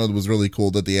super hard mode was really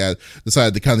cool. That they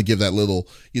decided to kind of give that little,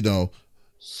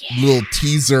 little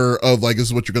teaser of like this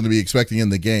is what you're going to be expecting in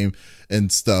the game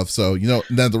and stuff. So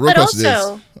then the real question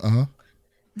is,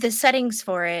 the settings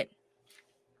for it.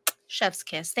 Chef's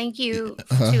kiss. Thank you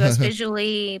to us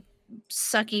visually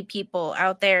sucky people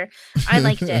out there. I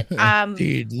liked it.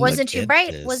 Dude, wasn't too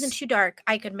bright, wasn't too dark.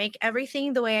 I could make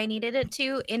everything the way I needed it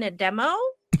to in a demo.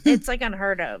 It's like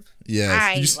unheard of. Yeah,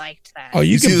 I liked that. Oh,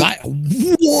 you can buy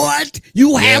what?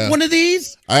 You have one of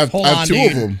these? I have two of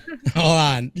them. Hold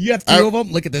on. You have two of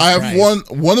them? Look at this. I have one.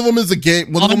 One of them is a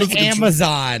game. One of them is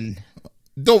Amazon.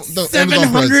 Don't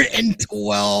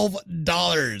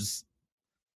 $712.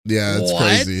 Yeah, it's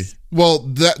crazy. Well,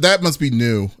 that must be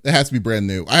new. It has to be brand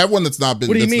new. I have one that's not been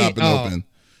open.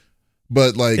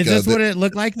 But like, is this what it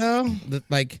looked like though?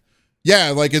 Like, yeah,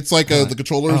 like it's like the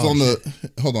controller is on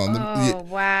the. Hold on.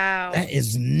 Wow, that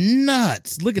is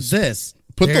nuts! Look at this.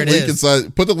 Put the link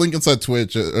inside. Put the link inside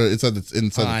Twitch or inside the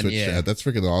Twitch chat. That's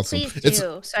freaking awesome. Please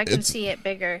do, so I can see it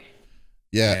bigger.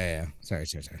 Yeah. Sorry.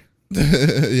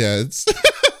 Yeah, it's.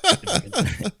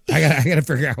 I gotta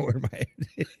figure out where my.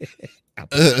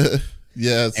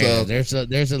 Yeah, so there's a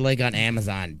link on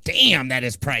Amazon. Damn, that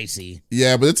is pricey.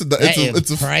 Yeah, but it's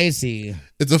pricey.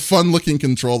 It's a fun looking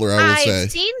controller, I will say.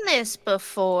 I've seen this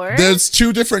before. There's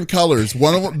two different colors.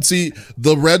 One of them, see,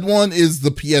 the red one is the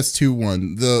PS2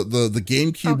 one. The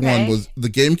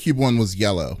GameCube one was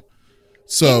yellow.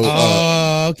 So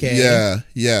okay.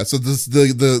 Yeah. So this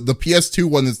the PS2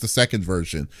 one is the second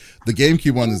version. The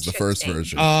GameCube one is the first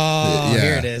version. Oh,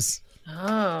 here it is.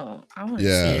 Oh, I want to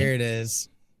see. Here it is.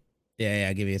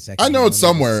 Yeah, give me a second. I know it's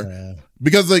somewhere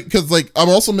because I'm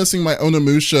also missing my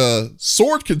Onimusha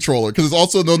sword controller because it's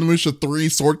also an Onimusha 3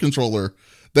 sword controller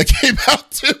that came out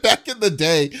too back in the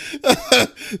day.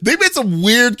 They made some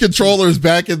weird controllers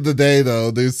back in the day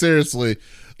though. They seriously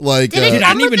like. Did it I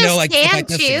come didn't with even the know like stand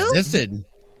this too? existed.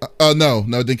 No,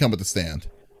 it didn't come with the stand.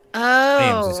 Oh,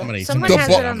 Damn, someone has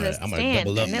it on the stand,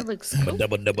 and it looks cool.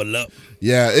 Double up.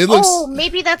 Yeah, it looks. Oh,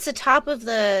 maybe that's the top of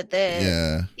the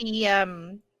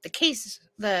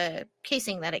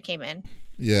casing that it came in.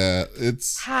 Yeah,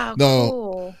 it's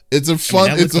cool. It's a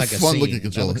fun. It's a fun looking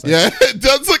controller. Yeah, it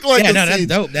does look like. Yeah, that's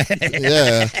dope.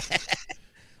 Yeah.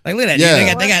 Like look at that.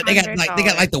 Yeah. They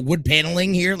got like the wood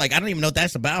paneling here. Like I don't even know what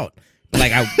that's about.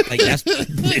 Like that's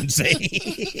insane.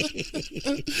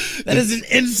 That is an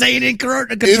insane controller.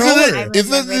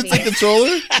 Isn't it a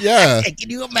controller? Yeah. Can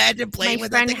you imagine playing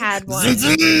with that? My friend had one.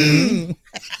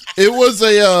 It was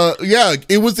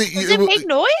it was a. Does it make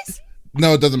noise?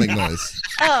 No, it doesn't make noise.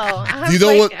 Oh,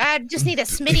 I just need a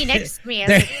Smitty next to me.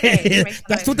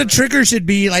 That's what the trigger should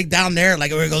be like down there,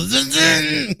 like where it goes.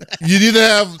 You need to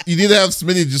have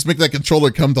Smitty just make that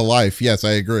controller come to life. Yes,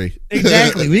 I agree.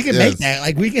 Exactly, we can make that.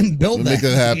 Like we can build that. Make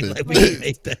that happen. Like, we can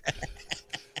make that.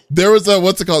 There was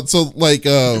what's it called? So like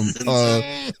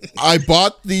I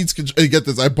bought these. Get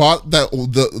this. I bought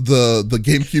the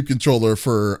GameCube controller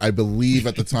for I believe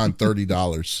at the time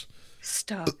 $30.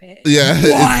 Stop it. Yeah.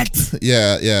 What?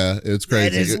 Yeah. It's crazy.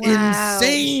 That is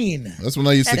insane. That's when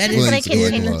I used to. That's when I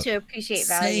continue to appreciate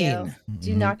value. Insane.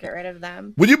 Do not get rid of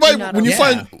them. When you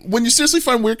seriously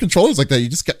find weird controllers like that,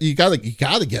 you gotta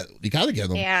get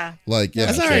them. Yeah. Like yeah.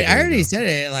 That's all right. I already said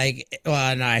it. Like,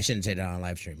 well, no, I shouldn't say that on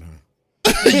live stream, huh?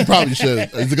 You probably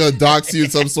should. Is it gonna dox you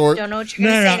of some sort? Don't know what you're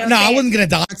gonna say. No. I wasn't gonna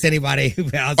dox anybody.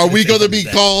 Are we gonna be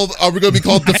called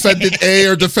Defendant A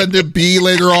or Defendant B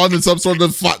later on in some sort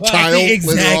of trial?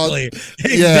 Exactly.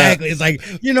 Yeah. It's like,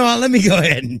 let me go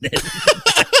ahead and.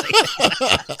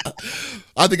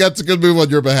 I think that's a good move on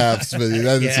your behalf, Smitty.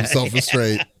 That is some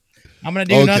self-restraint. I'm gonna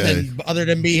do nothing other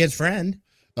than be his friend.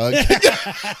 Okay.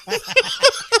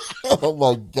 Oh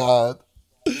my god.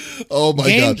 Oh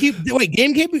my god! Wait,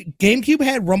 GameCube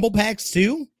had Rumble Packs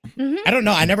too? Mm-hmm. I don't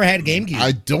know. I never had GameCube.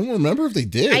 I don't remember if they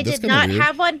did. I did not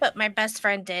have one, but my best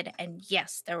friend did, and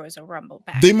yes, there was a Rumble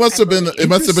Pack. They must have been. It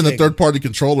must have been a third-party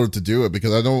controller to do it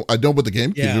because I don't with the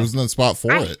GameCube. There wasn't a spot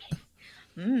for it.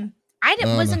 I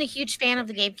wasn't a huge fan of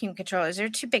the GameCube controllers. They're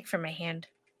too big for my hand.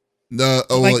 No,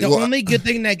 only good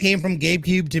thing that came from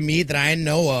GameCube to me that I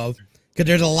know of, because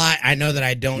there's a lot I know that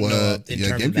I don't know of.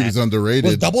 GameCube is underrated.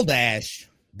 Was Double Dash.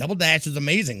 Double Dash is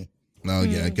amazing. No,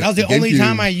 yeah. That was the only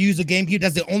time I used a GameCube.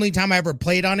 That's the only time I ever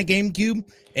played on a GameCube,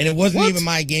 and it wasn't even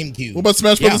my GameCube. What about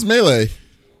Smash Brothers Melee?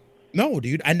 No,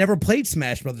 dude. I never played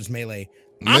Smash Brothers Melee.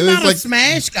 I'm not a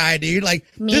Smash guy, dude. Like,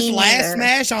 this last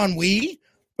Smash on Wii,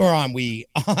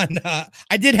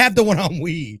 I did have the one on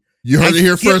Wii. You heard it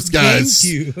here first, guys.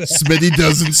 Smitty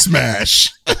doesn't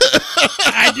smash.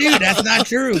 I do. That's not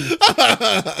true.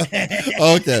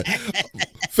 Okay.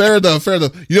 Fair enough.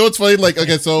 You know what's funny? Like,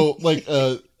 okay, so like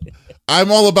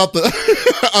I'm all about the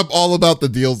I'm all about the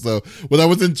deals though. When I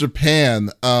was in Japan,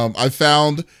 I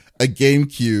found a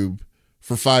GameCube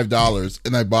for $5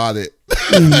 and I bought it.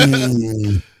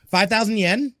 5,000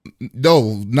 yen?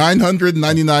 No,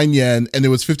 999 yen, and it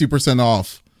was 50%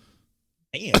 off.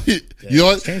 Damn. You know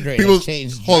what? People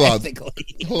changed. Hold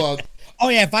on. Oh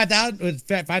yeah,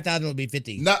 5,000 would be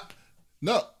 50.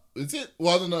 No, is it?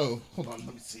 Well, I don't know. Hold on,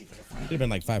 let me see. It'd have been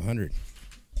like 500.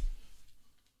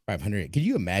 500. Can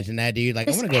you imagine that, dude? Like,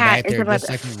 This I want to go cat back is there about just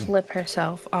to a second. flip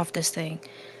herself off this thing.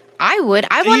 I would.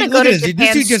 I want to go to Japan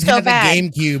This dude just so has bad. a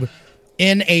GameCube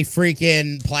in a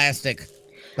freaking plastic.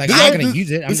 Like, This I'm how- not gonna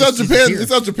use it. This how Japan. This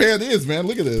how Japan is, man.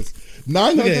 Look at this.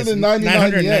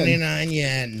 999 yen.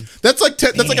 yen. That's like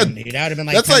 10. That's like a. Dude, that would have been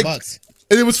like That's 10 like- bucks.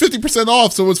 And it was 50%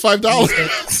 off, so it was $5.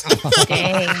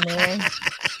 Dang, man.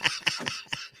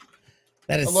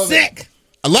 That is I love sick.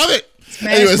 I love it.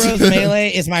 Smash Anyways. Bros. Melee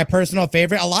is my personal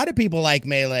favorite. A lot of people like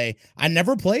Melee. I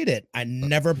never played it.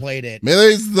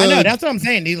 Melee's the. I know, that's what I'm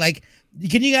saying, dude. Like,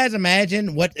 can you guys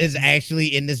imagine what is actually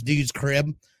in this dude's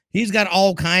crib? He's got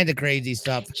all kinds of crazy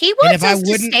stuff. He wants us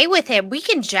to stay with him. We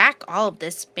can jack all of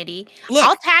this, Smitty. Look.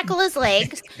 I'll tackle his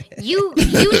legs. You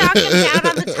knock him down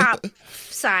on the top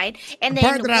side, and The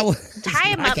part then that I we'll was tie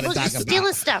him not up. gonna We'll just talk steal about.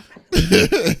 his stuff.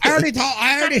 I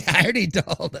already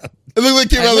told him. It looked like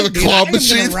it came out of a claw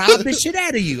machine. I'm gonna rob the shit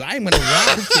out of you. I'm gonna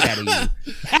rob the shit out of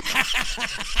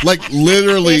you. Like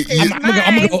literally. This is I'm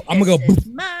gonna go.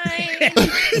 mine. This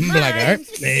This is is mine. I'm like, all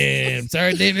right, man, I'm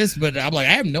sorry, Davis, but I'm like,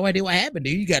 I have no idea what happened,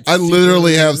 dude. You got. I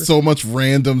literally have so much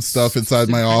random stuff inside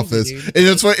my office, dude. and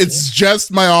it's funny, it's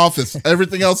just my office.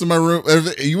 Everything else in my room,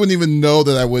 you wouldn't even know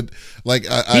that I would like. He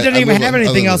doesn't even have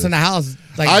anything else in the house.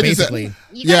 Like I just- basically,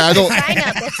 Yeah, I don't- Sign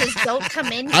up that says "Don't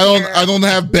come in." I don't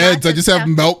have beds. I just have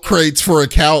milk crates for a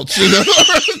couch. You know?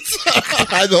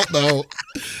 I don't know.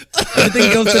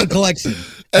 everything goes to the collection.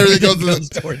 Everything goes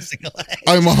to towards the collection.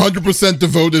 I'm 100%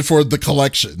 devoted for the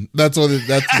collection. That's what.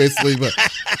 That's basically. But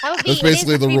that's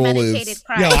basically the rule is.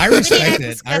 Yo, I respect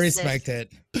it. I respect it.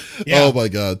 Yeah. Oh my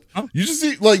god! Huh? You should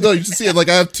see, like, no, you should see it. Like,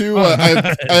 I have two.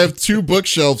 I have two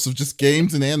bookshelves of just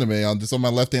games and anime on just on my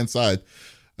left hand side.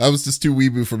 That was just too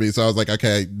weeboo for me, so I was like,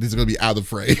 okay, these are gonna be out of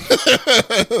frame.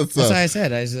 That's what I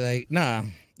said. I was like, nah.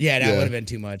 Yeah, that would have been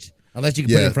too much. Unless you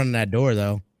could put it in front of that door,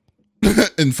 though.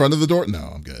 In front of the door? No,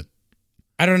 I'm good.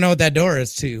 I don't know what that door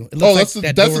is too. It Oh, looks that's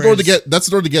like the door to get. That's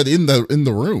the door to get in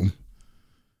the room.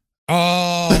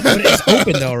 Oh, but it's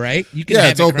open though, right? You can Yeah,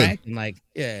 have it's it open. cracked and like,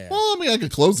 yeah. Well, I mean, I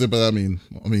could close it, but I mean,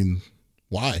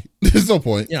 why? There's no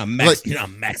point. You're not, you're not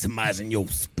maximizing your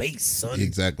space, son.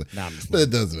 Exactly. Nah, I'm just But it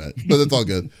doesn't matter. But it's all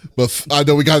good. But I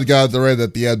know we got the right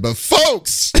at the end. But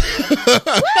folks,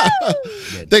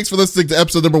 thanks for listening to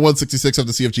episode number 166 of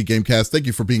the CFG Gamecast. Thank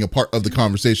you for being a part of the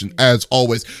conversation. As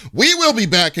always, we will be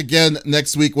back again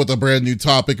next week with a brand new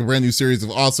topic, a brand new series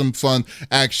of awesome, fun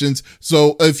actions.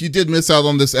 So if you did miss out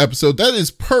on this episode, that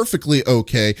is perfectly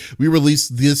okay. We will release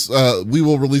this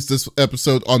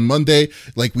episode on Monday,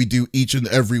 like we do each and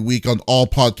every week on all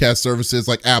podcast services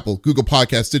like Apple, Google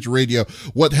Podcasts, Stitcher Radio,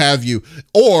 what have you,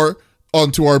 or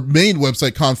onto our main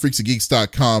website,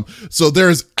 confreaksandgeeks.com. So there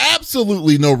is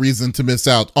absolutely no reason to miss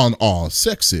out on all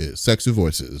sexy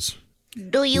voices.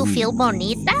 Do you feel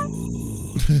bonita?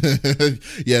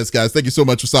 Yes, guys, thank you so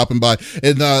much for stopping by.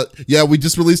 And we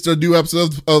just released our new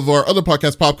episode of our other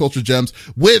podcast, Pop Culture Gems,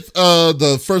 with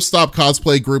the First Stop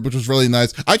cosplay group, which was really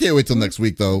nice. I can't wait till next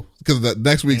week though, because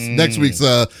next week's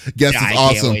guest is I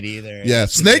awesome. can't wait either. Yeah,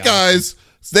 Snake Eyes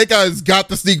got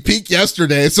the sneak peek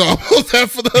yesterday, so I will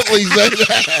definitely say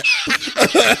that.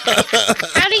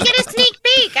 How do you get a sneak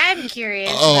peek? I'm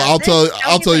curious. Oh,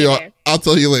 I'll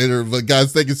tell you later. But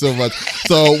guys, thank you so much.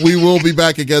 So we will be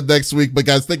back again next week. But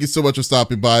guys, thank you so much for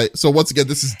stopping by. So once again,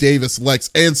 this is Davis, Lex,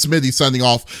 and Smitty signing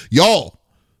off. Y'all,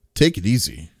 take it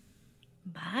easy.